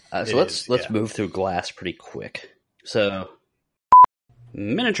right. So let's move through Glass pretty quick. So...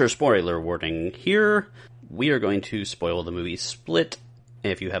 miniature spoiler warning here. We are going to spoil the movie Split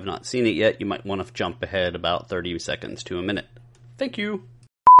And if you have not seen it yet, you might want to jump ahead about 30 seconds to a minute. Thank you.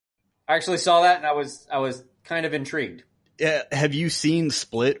 I actually saw that, and I was kind of intrigued. Have you seen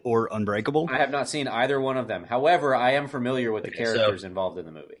Split or Unbreakable? I have not seen either one of them. However, I am familiar with the characters involved in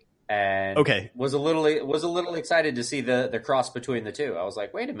the movie, and was a little excited to see the cross between the two. I was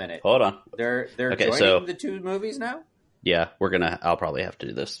like, wait a minute, hold on, they're joining the two movies now. Yeah, I'll probably have to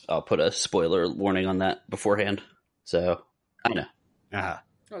do this. I'll put a spoiler warning on that beforehand. So I know.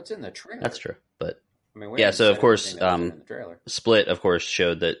 Oh, it's in the trailer. That's true, but I mean, yeah. So of course, Split, of course,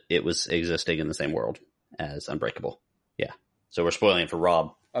 showed that it was existing in the same world as Unbreakable. Yeah. So we're spoiling it for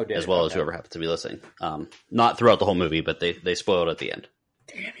Rob as well as whoever happens to be listening. Not throughout the whole movie, but they spoiled at the end.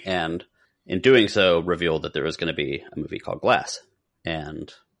 Damn it. And in doing so, revealed that there was going to be a movie called Glass.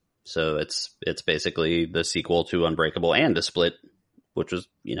 And so it's basically the sequel to Unbreakable and to Split, which was,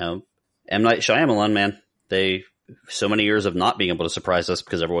 M. Night Shyamalan, man. So many years of not being able to surprise us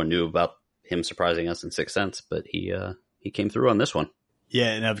because everyone knew about him surprising us in Sixth Sense, but he came through on this one.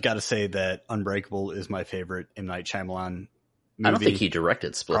 Yeah, and I've got to say that Unbreakable is my favorite M. Night Shyamalan movie. I don't think he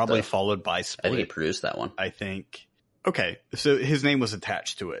directed Split, probably followed by Split. I think he produced that one. I think. Okay, so his name was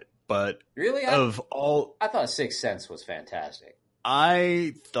attached to it, but really, I thought Sixth Sense was fantastic.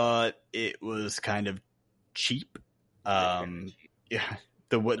 I thought it was kind of cheap. Yeah,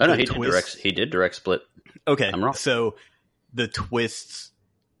 he did direct Split. Okay, I'm wrong. So the twists,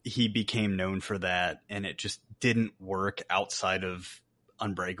 he became known for that, and it just didn't work outside of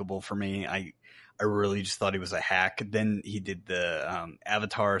Unbreakable for me. I really just thought he was a hack. Then he did the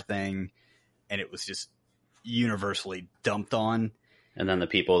Avatar thing, and it was just universally dumped on. And then the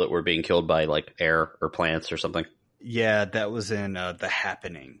people that were being killed by like air or plants or something. Yeah, that was in The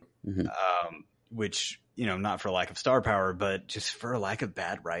Happening, which, not for lack of star power, but just for a lack of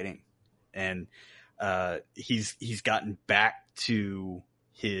bad writing. And he's gotten back to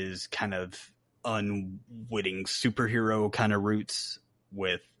his kind of unwitting superhero kind of roots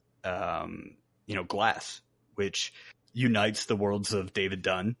with, Glass, which unites the worlds of David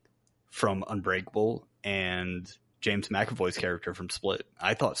Dunn from Unbreakable and James McAvoy's character from Split.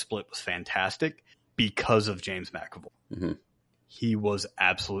 I thought Split was fantastic because of James McAvoy. Mm-hmm. He was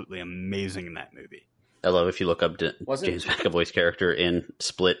absolutely amazing in that movie. I love if you look up James McAvoy's character in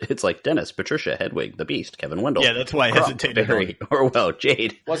Split, it's like Dennis, Patricia, Hedwig, the Beast, Kevin Wendell. Yeah, that's why I hesitated. Barry, Orwell,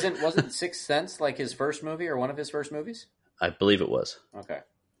 Jade. Wasn't Sixth Sense like his first movie or one of his first movies? I believe it was. Okay.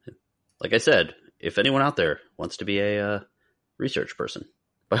 Like I said, if anyone out there wants to be a research person,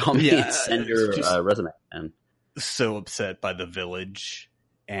 by all means, send your resume. And so upset by The Village,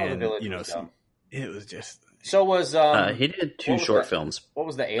 and The Village it was just. So was he did two short films. What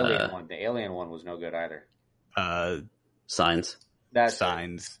was the Alien one? The Alien one was no good either. Signs. That's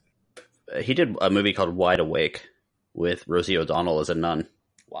Signs. He did a movie called Wide Awake with Rosie O'Donnell as a nun.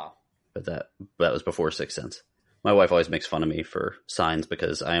 Wow. But that was before Sixth Sense. My wife always makes fun of me for Signs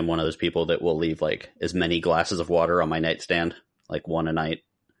because I am one of those people that will leave like as many glasses of water on my nightstand, like one a night,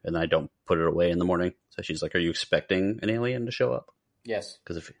 and then I don't put it away in the morning. So she's like, "Are you expecting an alien to show up?" Yes.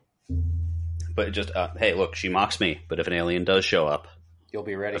 But it just hey, look, she mocks me. But if an alien does show up, you'll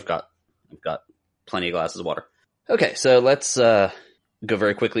be ready. I've got plenty of glasses of water. Okay, so let's go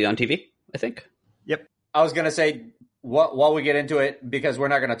very quickly on TV. I think. Yep. I was gonna say. While we get into it, because we're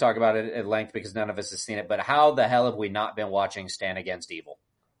not going to talk about it at length because none of us has seen it, but how the hell have we not been watching Stand Against Evil?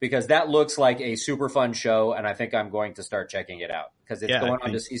 Because that looks like a super fun show, and I think I'm going to start checking it out. Because it's going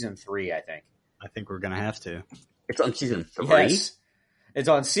on to season 3, I think. I think we're going to have to. It's on season 3? Yes. It's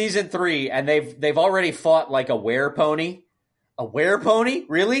on season 3, and they've already fought like a werepony. A werepony?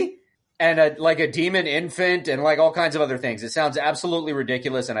 Really? And a demon infant and like all kinds of other things. It sounds absolutely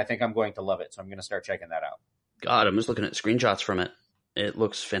ridiculous, and I think I'm going to love it. So I'm going to start checking that out. God, I'm just looking at screenshots from it. It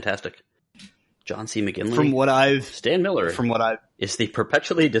looks fantastic. John C. McGinley. Stan Miller. Is the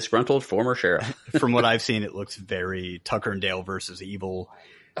perpetually disgruntled former sheriff. From what I've seen, it looks very Tucker and Dale versus Evil.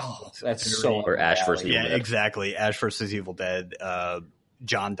 Oh, that's so. Or Ash versus Evil Dead. Yeah, exactly. Ash versus Evil Dead.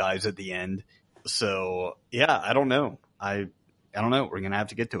 John dies at the end. So yeah, I don't know. I don't know. We're gonna have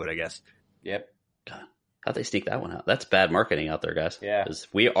to get to it, I guess. Yep. God, how'd they sneak that one out? That's bad marketing out there, guys. Yeah. Because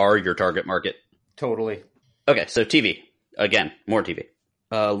we are your target market. Totally. Okay, so TV. Again, more TV.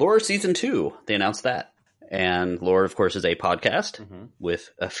 Lore Season 2, they announced that. And Lore, of course, is a podcast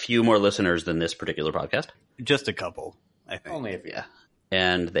with a few more listeners than this particular podcast. Just a couple, I think. Only a few. Yeah.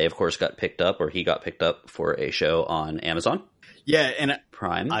 And they, of course, he got picked up for a show on Amazon. Yeah, and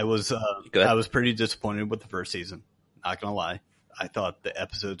Prime. I was pretty disappointed with the first season. Not going to lie. I thought the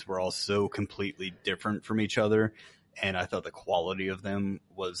episodes were all so completely different from each other, and I thought the quality of them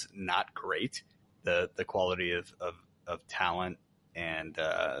was not great. The quality of talent and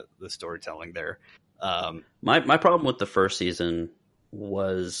the storytelling there. My problem with the first season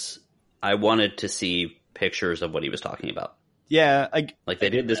was I wanted to see pictures of what he was talking about. Yeah, like they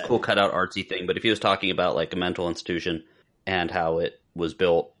did this cool cutout artsy thing, but if he was talking about like a mental institution and how it was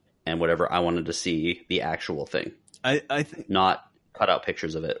built and whatever, I wanted to see the actual thing. I think not cut out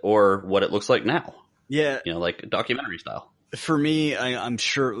pictures of it or what it looks like now. Yeah, like documentary style. For me, I'm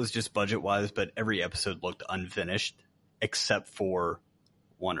sure it was just budget wise, but every episode looked unfinished except for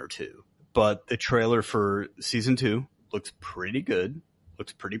one or two. But the trailer for season 2 looks pretty good,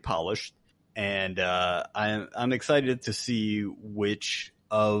 looks pretty polished. And I'm excited to see which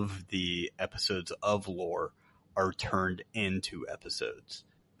of the episodes of lore are turned into episodes.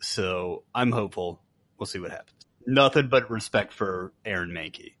 So I'm hopeful. We'll see what happens. Nothing but respect for Aaron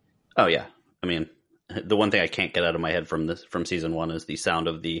Mahnke. Oh yeah, I mean, the one thing I can't get out of my head from season 1 is the sound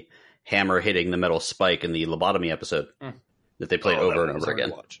of the hammer hitting the metal spike in the lobotomy episode that they played over and over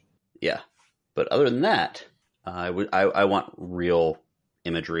again. Yeah, but other than that, I want real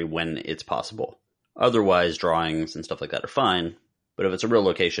imagery when it's possible. Otherwise, drawings and stuff like that are fine. But if it's a real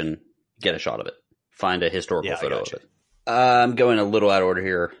location, get a shot of it. Find a historical photo of it. I'm going a little out of order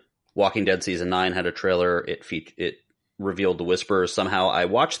here. Walking Dead season 9 had a trailer. It revealed the Whisperers. Somehow I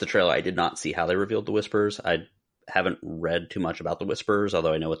watched the trailer. I did not see how they revealed the Whisperers. I haven't read too much about the Whisperers,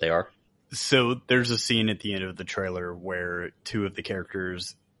 although I know what they are. So there's a scene at the end of the trailer where two of the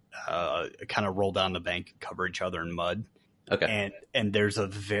characters kind of roll down the bank and cover each other in mud. Okay. And there's a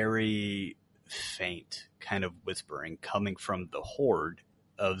very faint kind of whispering coming from the horde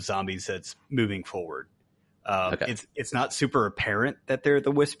of zombies that's moving forward. It's not super apparent that they're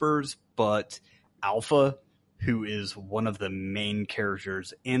the Whisperers, but Alpha, who is one of the main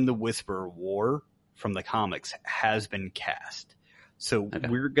characters in the Whisperer War from the comics, has been cast. So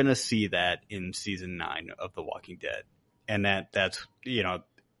we're going to see that in season 9 of The Walking Dead. And that's,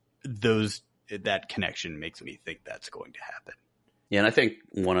 that connection makes me think that's going to happen. Yeah, and I think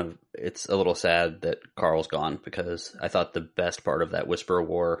it's a little sad that Carl's gone, because I thought the best part of that Whisperer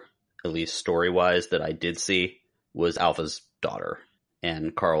War, at least story-wise, that I did see was Alpha's daughter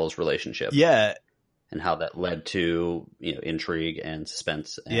and Carl's relationship. Yeah. And how that led to, intrigue and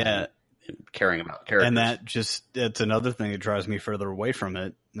suspense and caring about characters. And that's another thing that drives me further away from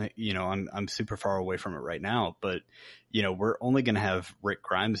it. I'm super far away from it right now, but we're only going to have Rick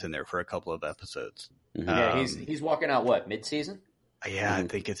Grimes in there for a couple of episodes. Mm-hmm. Yeah, he's walking out mid-season? Yeah, I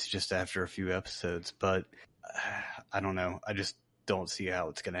think it's just after a few episodes, but I don't know. I just don't see how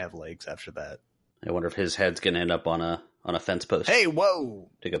it's going to have legs after that. I wonder if his head's going to end up on a fence post. Hey, whoa!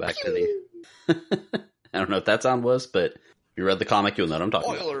 To go back to the... I don't know what that sound was, but if you read the comic, you'll know what I'm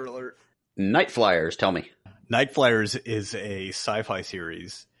talking about. Spoiler alert. Night Flyers, tell me. Night Flyers is a sci-fi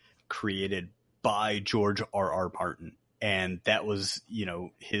series created by George R.R. Martin. And that was,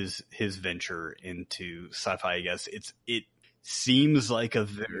 his venture into sci-fi, I guess. It seems like a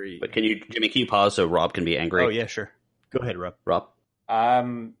very... But Jimmy, can you pause so Rob can be angry? Oh, yeah, sure. Go ahead, Rob. I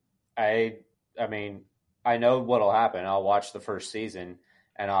mean, I know what'll happen. I'll watch the first season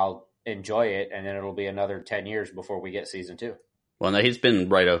and I'll enjoy it, and then it'll be another 10 years before we get season 2. Well, no, he's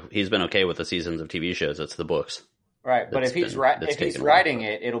been okay with the seasons of TV shows. It's the books. Right, but if he's writing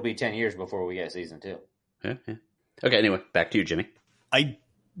it, it'll be 10 years before we get season 2. Yeah. Okay, anyway, back to you, Jimmy. I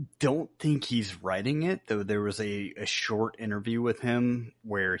don't think he's writing it, though there was a short interview with him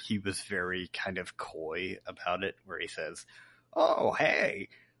where he was very kind of coy about it, where he says, "Oh, hey,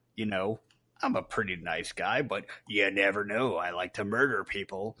 I'm a pretty nice guy, but you never know. I like to murder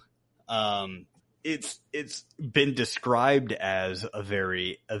people." It's been described as a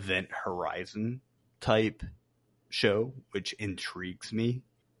very Event Horizon type show, which intrigues me.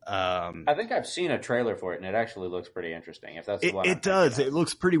 I think I've seen a trailer for it, and it actually looks pretty interesting. If that's what it does, it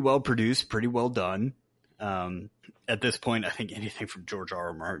looks pretty well produced, pretty well done. At this point, I think anything from George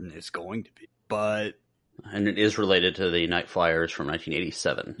R.R. Martin is going to be, and it is related to the Night Flyers from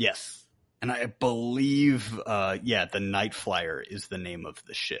 1987. Yes, and I believe, the Night Flyer is the name of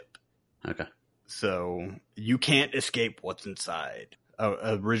the ship. Okay, so you can't escape what's inside.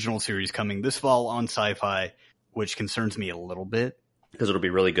 Original series coming this fall on Sci-Fi, which concerns me a little bit. Because it'll be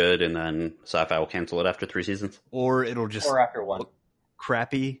really good, and then Sci-Fi will cancel it after 3 seasons? Or it'll just... Or after 1.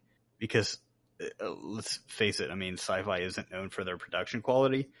 Crappy, because, let's face it, I mean, Sci-Fi isn't known for their production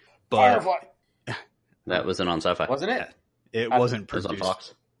quality, but... Firefly! That wasn't on Sci-Fi. Wasn't it? It wasn't produced on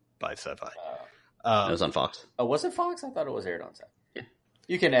Fox. By Sci-Fi. It was on Fox. Oh, was it Fox? I thought it was aired on Sci-Fi. Yeah.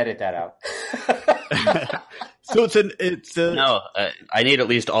 You can edit that out. So it's a... No, I need at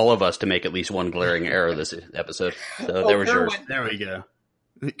least all of us to make at least one glaring error this episode. So there was yours. There we go.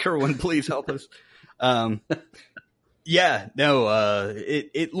 Kerwin, please help us. Yeah, no,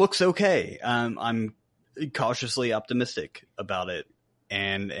 it looks okay. I'm cautiously optimistic about it,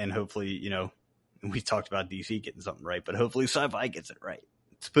 and hopefully, we talked about DC getting something right, but hopefully Sci-Fi gets it right.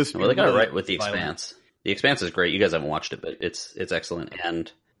 It's supposed to be. Well, they got it right with The Expanse. The Expanse is great. You guys haven't watched it, but it's excellent, and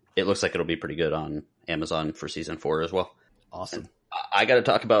it looks like it'll be pretty good on Amazon for season 4 as well. Awesome. I got to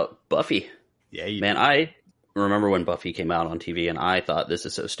talk about Buffy. Yeah, man, I remember when Buffy came out on TV, and I thought, this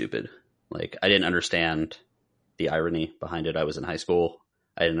is so stupid. Like, I didn't understand the irony behind it. I was in high school.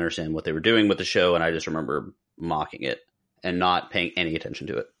 I didn't understand what they were doing with the show, and I just remember mocking it and not paying any attention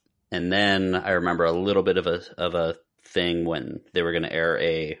to it. And then I remember a little bit of a thing when they were going to air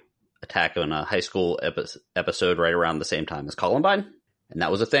a attack on a high school episode right around the same time as Columbine, and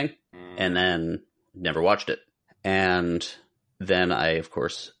that was a thing. And then never watched it. And then I, of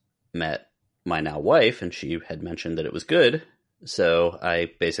course, met my now wife, and she had mentioned that it was good. So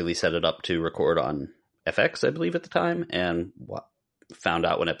I basically set it up to record on FX, I believe, at the time, and found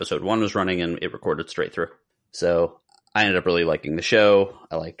out when episode 1 was running, and it recorded straight through. So I ended up really liking the show.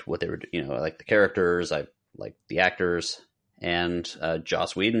 I liked what they were, I liked the characters. I liked the actors. And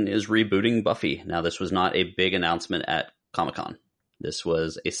Joss Whedon is rebooting Buffy. Now, this was not a big announcement at Comic-Con. This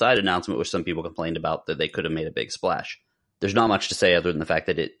was a side announcement, which some people complained about, that they could have made a big splash. There's not much to say other than the fact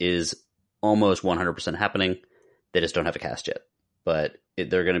that it is almost 100% happening. They just don't have a cast yet. But it's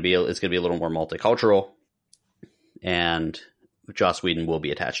going to be a little more multicultural, and Joss Whedon will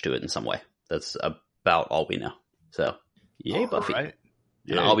be attached to it in some way. That's about all we know. So, yay, Buffy. Right.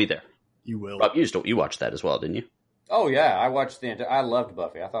 And I'll be there. You will. Rob, you watched that as well, didn't you? Oh, yeah. I watched I loved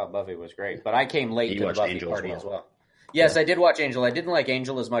Buffy. I thought Buffy was great. But I came late to the Buffy Angel party as well. Yes, yeah. I did watch Angel. I didn't like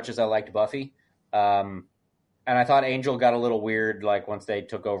Angel as much as I liked Buffy. And I thought Angel got a little weird, like, once they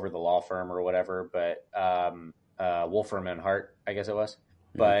took over the law firm or whatever. But Wolfram and Hart, I guess it was.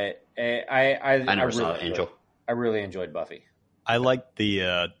 But I never saw Angel. I really enjoyed Buffy. I liked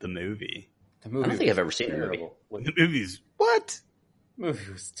the movie. I don't think I've ever seen the movie. The movie's what? The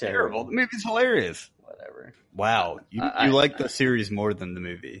movie was terrible. The movie's hilarious. Whatever. Wow, you like the series more than the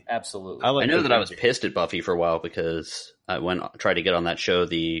movie. Absolutely. I know that I was pissed at Buffy for a while because I tried to get on that show,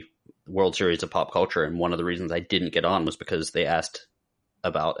 the World Series of Pop Culture, and one of the reasons I didn't get on was because they asked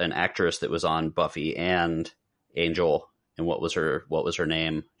about an actress that was on Buffy and Angel, and what was her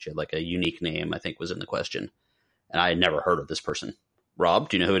name. She had like a unique name, I think, was in the question, and I had never heard of this person. Rob,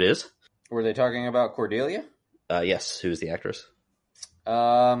 do you know who it is? Were they talking about Cordelia? Yes. Who's the actress?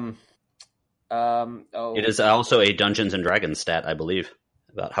 Oh. It is also a Dungeons and Dragons stat, I believe,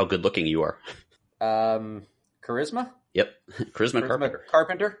 about how good looking you are. Charisma? Yep. Charisma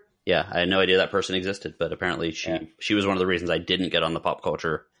Carpenter? Yeah, I had no idea that person existed, but apparently she was one of the reasons I didn't get on the pop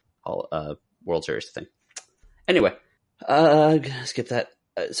culture World Series thing. Anyway, skip that.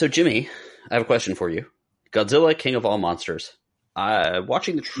 So Jimmy, I have a question for you. Godzilla, King of All Monsters.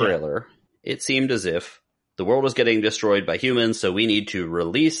 Watching the trailer, it seemed as if the world was getting destroyed by humans, so we need to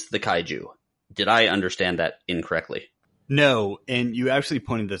release the kaiju. Did I understand that incorrectly? No, and you actually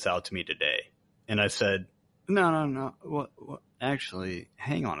pointed this out to me today, and I said, no. What? Actually,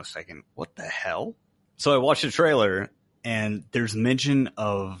 hang on a second. What the hell? So I watched the trailer, and there's mention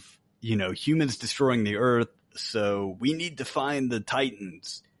of, humans destroying the Earth, so we need to find the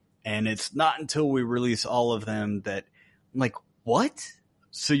Titans. And it's not until we release all of them that I'm like, what?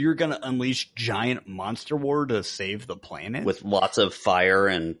 So you're going to unleash giant monster war to save the planet? With lots of fire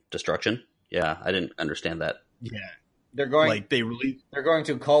and destruction? Yeah, I didn't understand that. Yeah. They're going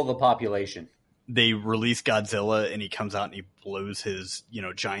to cull the population. They release Godzilla and he comes out and he blows his,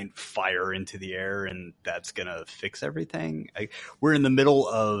 giant fire into the air, and that's going to fix everything. We're in the middle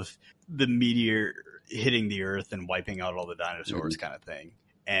of the meteor hitting the Earth and wiping out all the dinosaurs kind of thing.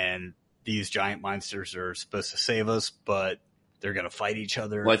 And these giant monsters are supposed to save us, but they're going to fight each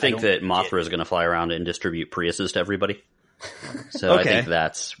other. Well, I think that Mothra is going to fly around and distribute Priuses to everybody. So okay. I think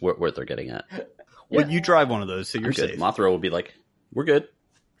that's what they're getting at. Well, you drive one of those, so you're safe. Mothra will be like, we're good.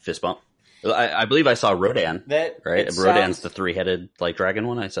 Fist bump. I believe I saw Rodan, right? Rodan's the 3-headed dragon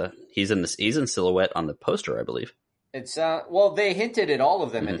one. I saw he's in silhouette on the poster, I believe. Well, they hinted at all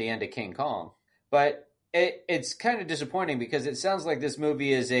of them at the end of King Kong, but it's kind of disappointing because it sounds like this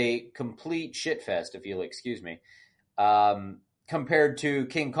movie is a complete shitfest, if you'll excuse me, compared to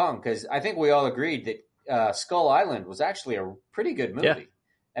King Kong, because I think we all agreed that Skull Island was actually a pretty good movie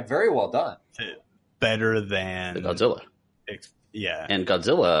and very well done. Better than the Godzilla. Yeah, and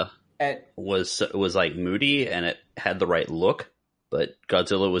Godzilla was like moody and it had the right look, but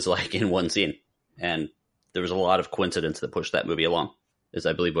Godzilla was like in one scene, and there was a lot of coincidence that pushed that movie along, is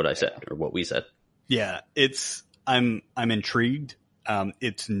I believe what I said or what we said. Yeah, I'm intrigued.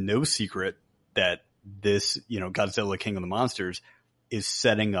 It's no secret that this, Godzilla King of the Monsters is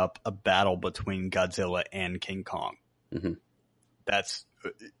setting up a battle between Godzilla and King Kong. Mm-hmm.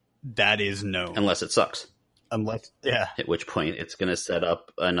 That is known. Unless it sucks. Yeah. At which point it's going to set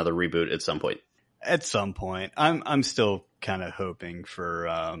up another reboot at some point. At some point. I'm still kind of hoping for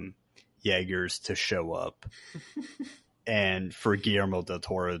Jaegers to show up and for Guillermo del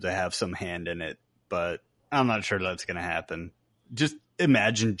Toro to have some hand in it, but I'm not sure that's going to happen. Just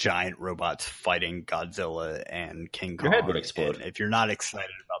imagine giant robots fighting Godzilla and King Kong. Your head would explode. And if you're not excited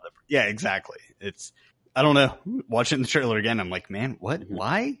about that. Yeah, exactly. I don't know. Watching the trailer again, I'm like, man, what?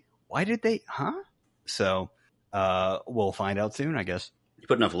 Mm-hmm. Why did they? Huh? So we'll find out soon, I guess. You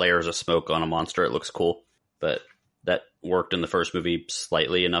put enough layers of smoke on a monster, it looks cool. But that worked in the first movie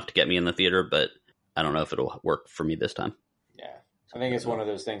slightly enough to get me in the theater, but I don't know if it'll work for me this time. Yeah. I think it's one of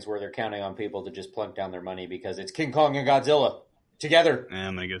those things where they're counting on people to just plunk down their money because it's King Kong and Godzilla together. Yeah,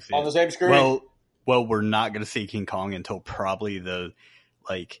 I'm gonna go see on the same screen. Well, we're not going to see King Kong until probably the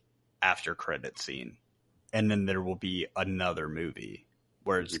after credit scene. And then there will be another movie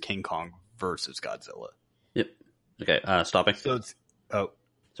where it's King Kong versus Godzilla. Yep. Okay, stopping. So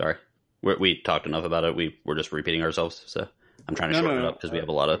sorry. We talked enough about it. We're just repeating ourselves. So I'm trying to shorten it up because we have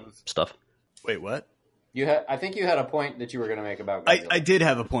a lot of stuff. Wait, what? I think you had a point that you were going to make about Godzilla. I did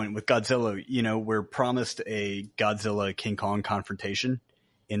have a point with Godzilla. We're promised a Godzilla King Kong confrontation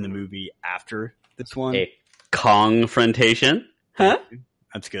in the movie after this one. A Kong-frontation? Huh?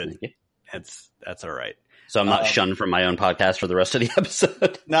 That's good. That's all right. So I'm not shunned from my own podcast for the rest of the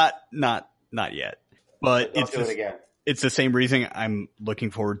episode. Not yet. But Don't do it again. It's the same reason I'm looking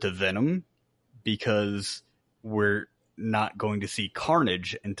forward to Venom, because we're not going to see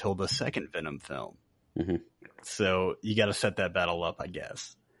Carnage until the second Venom film. Mm-hmm. So you got to set that battle up, I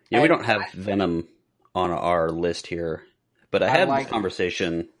guess. Yeah, we don't have Venom on our list here, but I had a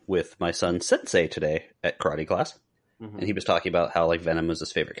conversation with my son Sensei today at karate class, and he was talking about how Venom was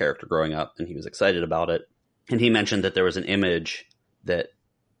his favorite character growing up, and he was excited about it. And he mentioned that there was an image that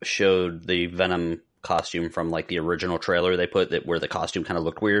showed the Venom costume from the original trailer they put where the costume kind of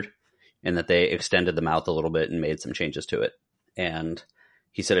looked weird, and that they extended the mouth a little bit and made some changes to it. And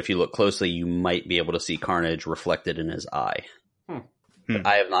he said if you look closely, you might be able to see Carnage reflected in his eye. But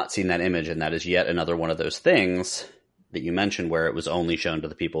I have not seen that image, and that is yet another one of those things that you mentioned where it was only shown to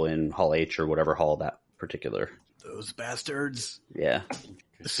the people in Hall H or whatever hall that particular. Those bastards. Yeah.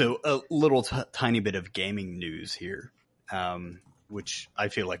 So a little tiny bit of gaming news here, which I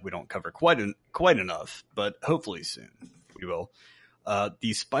feel like we don't cover quite enough, but hopefully soon we will.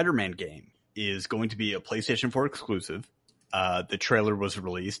 The Spider-Man game is going to be a PlayStation 4 exclusive. The trailer was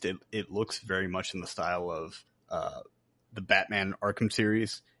released. It looks very much in the style of the Batman Arkham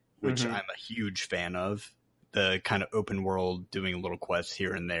series, which I'm a huge fan of. The kind of open world, doing little quests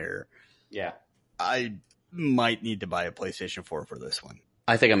here and there. Yeah. I might need to buy a PlayStation 4 for this one.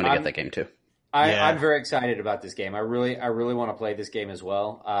 I think I'm going to get that game too. I'm very excited about this game. I really want to play this game as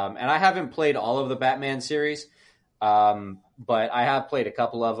well. And I haven't played all of the Batman series, but I have played a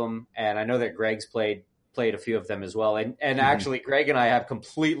couple of them, and I know that Greg's played a few of them as well. And actually, Greg and I have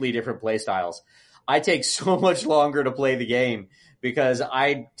completely different play styles. I take so much longer to play the game because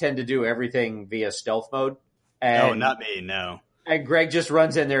I tend to do everything via stealth mode. And, not me, no. And Greg just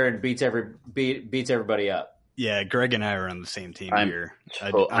runs in there and beats everybody up. Yeah, Greg and I are on the same team here.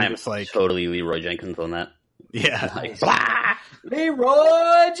 I'm totally Leroy Jenkins on that. Yeah.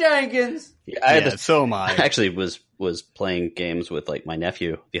 Leroy Jenkins! Yeah, so am I. I actually was playing games with my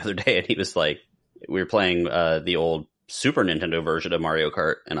nephew the other day, and he was we were playing the old Super Nintendo version of Mario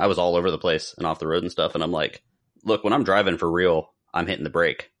Kart, and I was all over the place and off the road and stuff, and I'm like, look, when I'm driving for real, I'm hitting the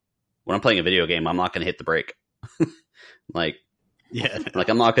brake. When I'm playing a video game, I'm not going to hit the brake. I'm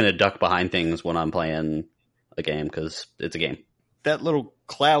not going to duck behind things when I'm playing a game because it's a game. That little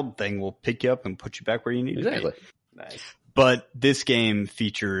cloud thing will pick you up and put you back where you need to be. Nice. But this game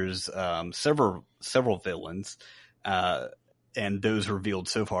features several villains, and those revealed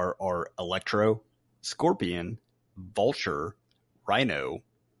so far are Electro, Scorpion, Vulture, Rhino,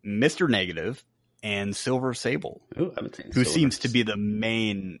 Mr. Negative, and Silver Sable, who seems to be the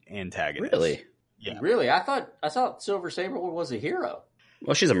main antagonist. Really? Yeah. Really? I thought Silver Sable was a hero.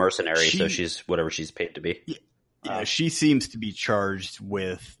 Well, she's a mercenary, so she's whatever she's paid to be. Yeah, she seems to be charged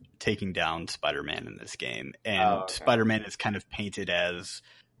with taking down Spider-Man in this game. And Spider-Man is kind of painted as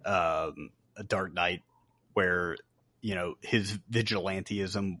a Dark Knight where, his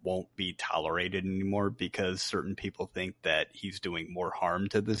vigilantism won't be tolerated anymore because certain people think that he's doing more harm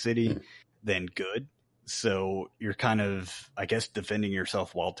to the city than good. So you're kind of, I guess, defending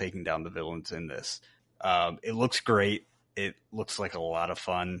yourself while taking down the villains in this. It looks great. It looks like a lot of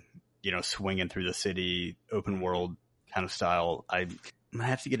fun. swinging through the city, open world kind of style. I'm gonna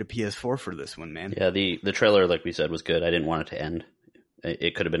have to get a PS4 for this one, man. Yeah, the trailer, like we said, was good. I didn't want it to end.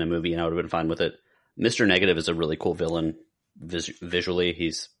 It could have been a movie, and I would have been fine with it. Mr. Negative is a really cool villain.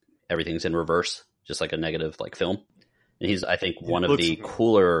 Visually, everything's in reverse, just like a Negative like film. And he's, I think, one of the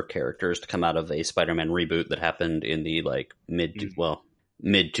cooler characters to come out of a Spider-Man reboot that happened in the like mid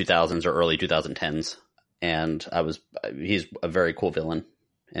 2000s or early 2010s. And he's a very cool villain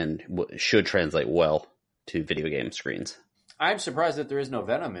and should translate well to video game screens. I'm surprised that there is no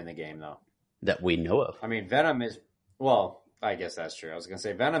Venom in the game, though. That we know of. I mean, Venom is, well, I guess that's true. I was going to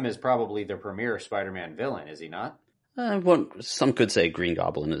say Venom is probably the premier Spider-Man villain, is he not? Some could say Green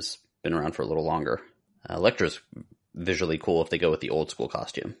Goblin has been around for a little longer. Electra's visually cool if they go with the old school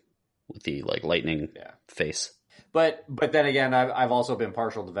costume with the like lightning face. But then again, I've also been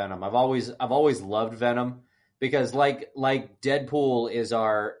partial to Venom. I've always loved Venom because like Deadpool is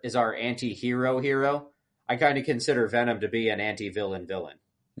our anti-hero. I kind of consider Venom to be an anti-villain villain.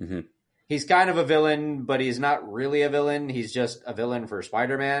 Mm-hmm. He's kind of a villain, but he's not really a villain. He's just a villain for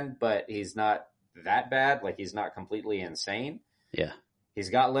Spider-Man, but he's not that bad. Like, he's not completely insane. Yeah. He's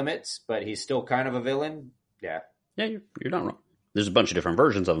got limits, but he's still kind of a villain. Yeah. Yeah, you're not wrong. There's a bunch of different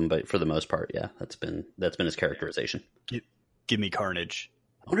versions of him, but for the most part, yeah, that's been his characterization. Give me Carnage.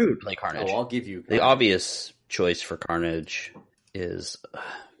 I wonder who would play Carnage. Oh, I'll give you Carnage. The obvious choice for Carnage is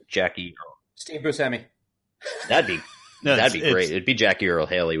Jackie Earl. Steve Buscemi. That'd be great. It'd be Jackie Earl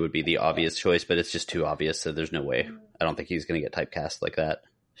Haley would be the obvious choice, but it's just too obvious, so there's no way. I don't think he's going to get typecast like that.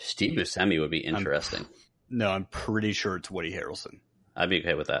 Steve Buscemi would be interesting. I'm pretty sure it's Woody Harrelson. I'd be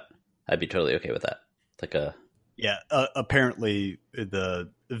okay with that. I'd be totally okay with that. Like a... Yeah, apparently the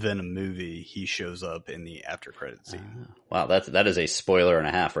Venom movie, he shows up in the after credit scene. Wow, that is a spoiler and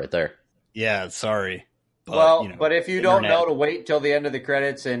a half right there. Yeah, sorry. But, but if you don't know to wait till the end of the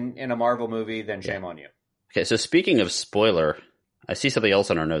credits in a Marvel movie, then shame on you. Okay, so speaking of spoiler, I see something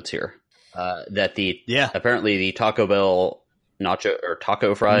else in our notes here. Apparently the Taco Bell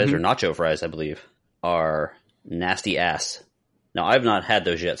taco fries or nacho fries, I believe, are nasty ass. Now, I've not had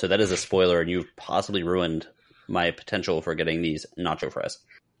those yet, so that is a spoiler, and you've possibly ruined my potential for getting these nacho fries.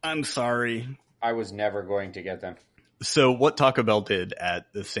 I'm sorry. I was never going to get them. So what Taco Bell did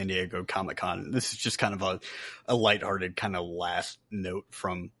at the San Diego Comic-Con, this is just kind of a lighthearted kind of last note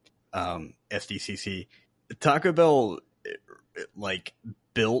from SDCC. Taco Bell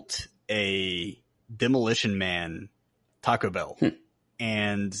built a Demolition Man Taco Bell,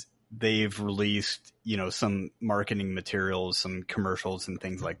 and they've released, some marketing materials, some commercials and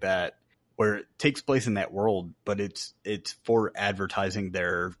things like that, where it takes place in that world, but it's for advertising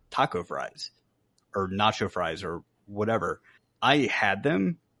their taco fries or nacho fries or whatever. I had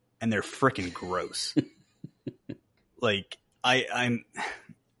them and they're freaking gross. I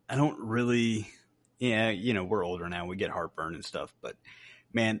don't really, we're older now. We get heartburn and stuff, but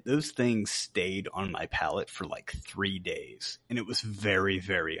man, those things stayed on my palate for like 3 days, and it was very,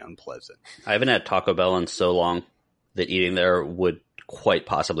 very unpleasant. I haven't had Taco Bell in so long that eating there would quite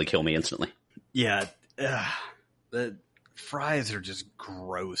possibly kill me instantly. Yeah, the fries are just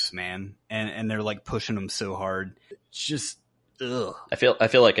gross, man, and they're like pushing them so hard. It's just, ugh. I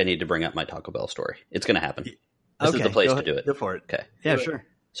feel like I need to bring up my Taco Bell story. It's going to happen. This is the place to do it. Go for it. Okay. Yeah, sure.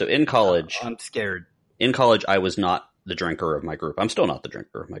 So in college, I'm scared. In college, I was not the drinker of my group. I'm still not the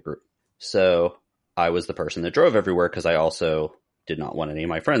drinker of my group. So I was the person that drove everywhere because I also did not want any of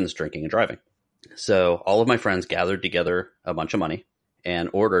my friends drinking and driving. So all of my friends gathered together a bunch of money and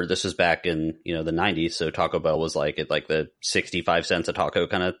ordered. This was back in, the 90s. So Taco Bell was like at like the 65 cents a taco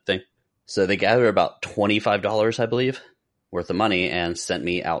kind of thing. So they gathered about $25, I believe, worth of money and sent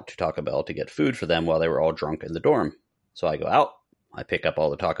me out to Taco Bell to get food for them while they were all drunk in the dorm. So I go out. I pick up all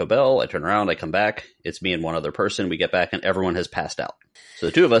the Taco Bell, I turn around, I come back, it's me and one other person, we get back and everyone has passed out. So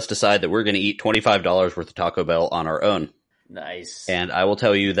the two of us decide that we're going to eat $25 worth of Taco Bell on our own. Nice. And I will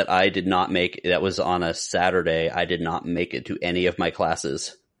tell you that I did not that was on a Saturday, I did not make it to any of my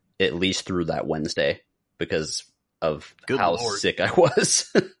classes, at least through that Wednesday, because of how sick I was.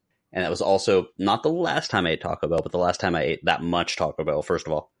 And that was also not the last time I ate Taco Bell, but the last time I ate that much Taco Bell, first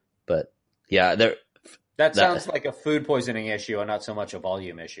of all. But yeah, That sounds like a food poisoning issue and not so much a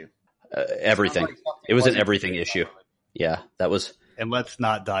volume issue. Everything. It was an everything issue. Yeah, that was. And let's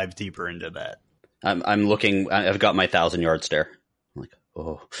not dive deeper into that. I'm looking. I've got my 1,000-yard stare. I'm like,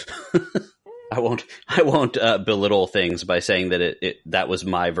 oh. I won't belittle things by saying that that was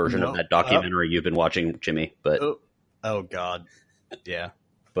my version of that documentary you've been watching, Jimmy. But oh God, yeah.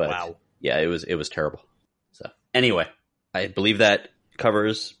 But wow. Yeah, it was terrible. So anyway, I believe that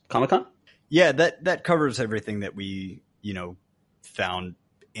covers Comic-Con. Yeah, that covers everything that we, found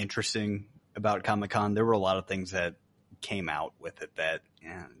interesting about Comic-Con. There were a lot of things that came out with it that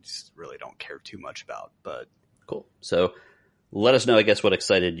I just really don't care too much about. But cool. So let us know, I guess, what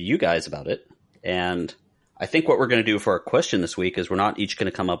excited you guys about it. And I think what we're going to do for our question this week is we're not each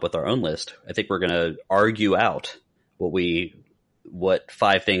going to come up with our own list. I think we're going to argue out what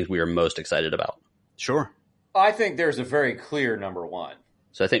 5 things we are most excited about. Sure. I think there's a very clear number one.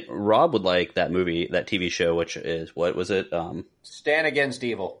 So I think Rob would like that movie, that TV show, which is, what was it? Stan Against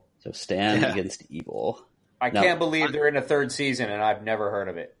Evil. So Stan Against Evil. I can't believe they're in a 3rd season, and I've never heard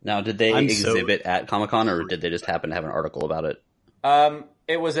of it. Now, did they exhibit at Comic-Con, or did they just happen to have an article about it?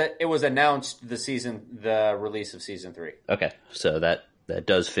 It was announced the release of season 3. Okay, so that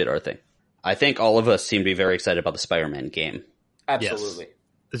does fit our thing. I think all of us seem to be very excited about the Spider-Man game. Absolutely.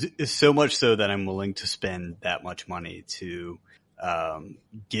 Yes. It's so much so that I'm willing to spend that much money to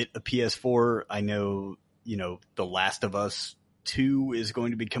get a PS4. I know, The Last of Us 2 is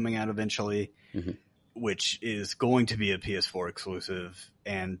going to be coming out eventually, which is going to be a PS4 exclusive.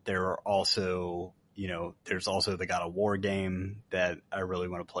 And there are also, there's also the God of War game that I really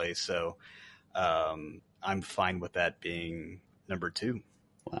want to play. So I'm fine with that being number 2.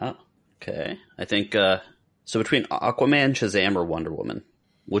 Wow. Okay. I think, so between Aquaman, Shazam, or Wonder Woman,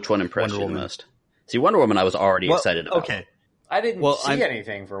 which one impressed you the most? See, Wonder Woman I was already excited about. Okay. I didn't see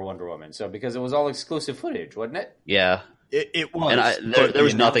anything for Wonder Woman, so because it was all exclusive footage, wasn't it? Yeah. It was. And there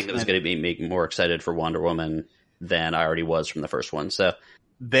was nothing that was going to be make me more excited for Wonder Woman than I already was from the first one. So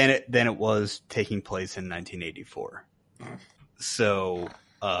then it was taking place in 1984. So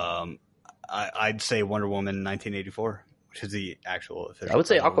I'd say Wonder Woman 1984, which is the actual official. I would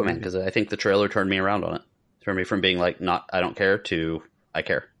say Aquaman because I think the trailer turned me around on it. Turned me from being like I don't care to I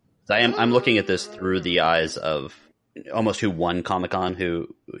care. I'm looking at this through the eyes of almost who won Comic-Con,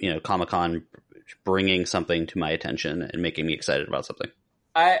 Comic-Con bringing something to my attention and making me excited about something.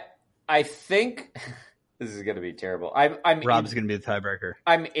 I think this is going to be terrible. Rob's going to be the tiebreaker.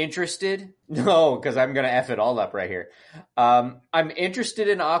 I'm interested. No, because I'm going to F it all up right here. I'm interested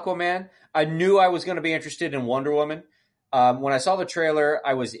in Aquaman. I knew I was going to be interested in Wonder Woman. When I saw the trailer,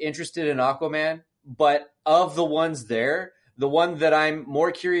 I was interested in Aquaman. But of the ones there, the one that I'm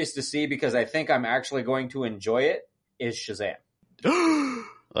more curious to see because I think I'm actually going to enjoy it is Shazam.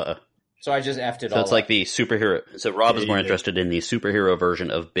 So I just F'd it all. So it's like the superhero. So Rob is more interested in the superhero version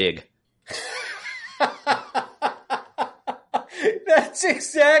of Big. That's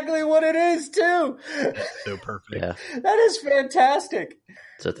exactly what it is, too. That's so perfect. Yeah. That is fantastic.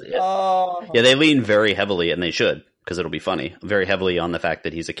 So they lean very heavily, and they should, because it'll be funny, very heavily on the fact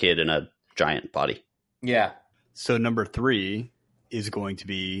that he's a kid in a giant body. Yeah. So number 3 is going to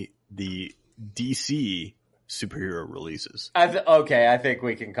be the DC superhero releases. I think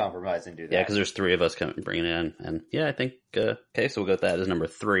we can compromise and do that. Yeah, because there's 3 of us bringing it in. And yeah, I think, okay, so we'll go with that as number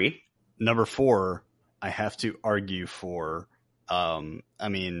 3. Number 4, I have to argue for, it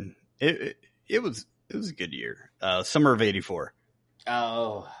was a good year. Summer of 84.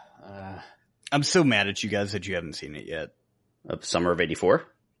 Oh. I'm so mad at you guys that you haven't seen it yet. Summer of 84?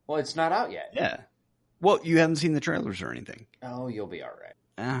 Well, it's not out yet. Yeah. Well, you haven't seen the trailers or anything. Oh, you'll be all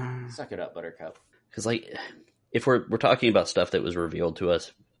right. Suck it up, Buttercup. Because, if we're talking about stuff that was revealed to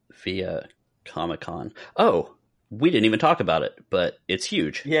us via Comic-Con. Oh, we didn't even talk about it, but it's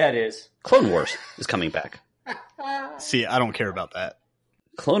huge. Yeah, it is. Clone Wars is coming back. See, I don't care about that.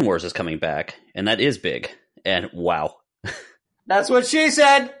 Clone Wars is coming back, and that is big. And wow. That's what she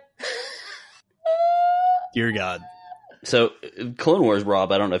said! Dear God. So, Clone Wars,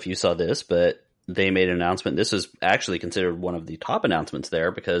 Rob, I don't know if you saw this, but they made an announcement. This is actually considered one of the top announcements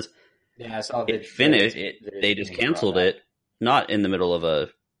there because I saw it finished. They just canceled it, not in the middle of a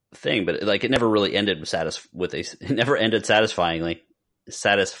thing, but it never really ended it never ended satisfyingly,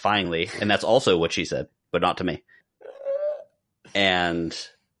 and that's also what she said, but not to me. And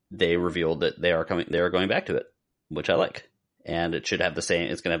they revealed that they are going back to it, which I like, and it should have the same.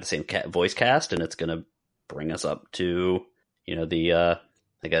 It's going to have the same voice cast, and it's going to bring us up to the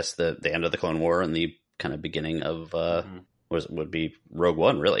I guess the end of the Clone War and the kind of beginning of would be Rogue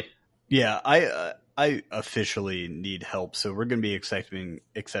One, really. Yeah, I officially need help, so we're going to be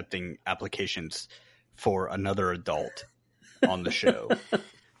accepting applications for another adult on the show.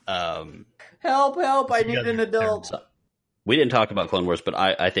 Help! I need an adult. So, we didn't talk about Clone Wars, but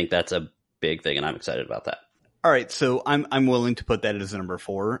I think that's a big thing, and I'm excited about that. All right, so I'm willing to put that as number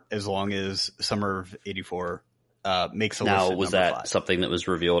 4, as long as Summer of 84 makes a list. Now, was that 5. Something that was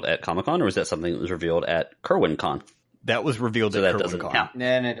revealed at Comic-Con, or was that something that was revealed at KerwinCon? That was revealed at KerwinCon. Doesn't count.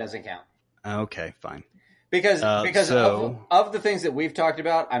 Then it doesn't count. Okay, fine. Because of the things that we've talked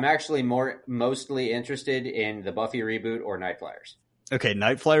about, I'm actually mostly interested in the Buffy reboot or Night Flyers. Okay,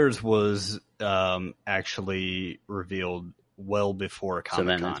 Night Flyers was actually revealed well before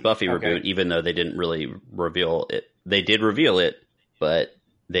Comic-Con. So then it's Buffy reboot, even though they didn't really reveal it. They did reveal it, but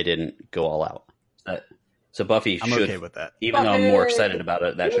they didn't go all out. So Buffy I'm should, okay with that. Even though I'm more excited about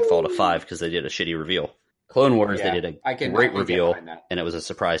it, that should fall to 5 because they did a shitty reveal. Clone Wars, they did a great reveal, and it was a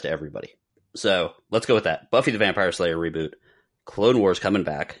surprise to everybody. So let's go with that. Buffy the Vampire Slayer reboot. Clone Wars coming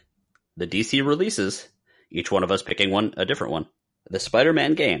back. The DC releases, each one of us picking a different one. The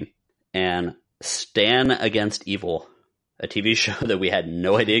Spider-Man game, and Stan Against Evil, a TV show that we had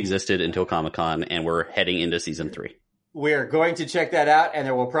no idea existed until Comic-Con, and we're heading into season 3. We're going to check that out, and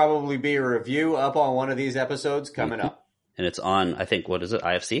there will probably be a review up on one of these episodes coming up. And it's on, I think, what is it,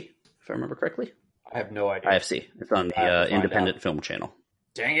 IFC, if I remember correctly? I have no idea. IFC. It's on the Independent Film Channel.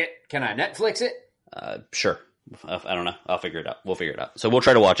 Dang it. Can I Netflix it? Sure. I don't know. I'll figure it out. We'll figure it out. So we'll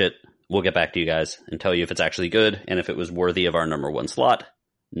try to watch it. We'll get back to you guys and tell you if it's actually good and if it was worthy of our number 1 slot.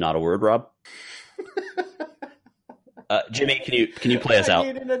 Not a word, Rob. Jimmy, can you play us out?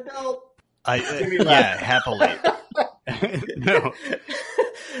 I need an adult. Yeah, happily. No.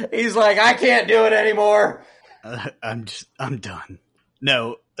 He's like, I can't do it anymore. I'm done.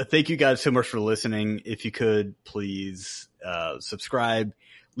 No, thank you guys so much for listening. If you could, please subscribe,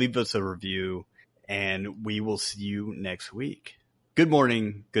 leave us a review, and we will see you next week. Good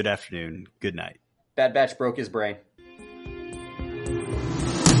morning, good afternoon, good night. Bad Batch broke his brain.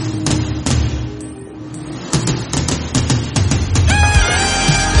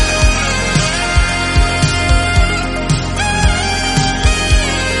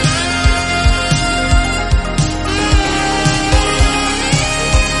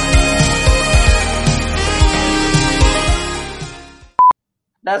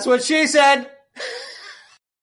 That's what she said.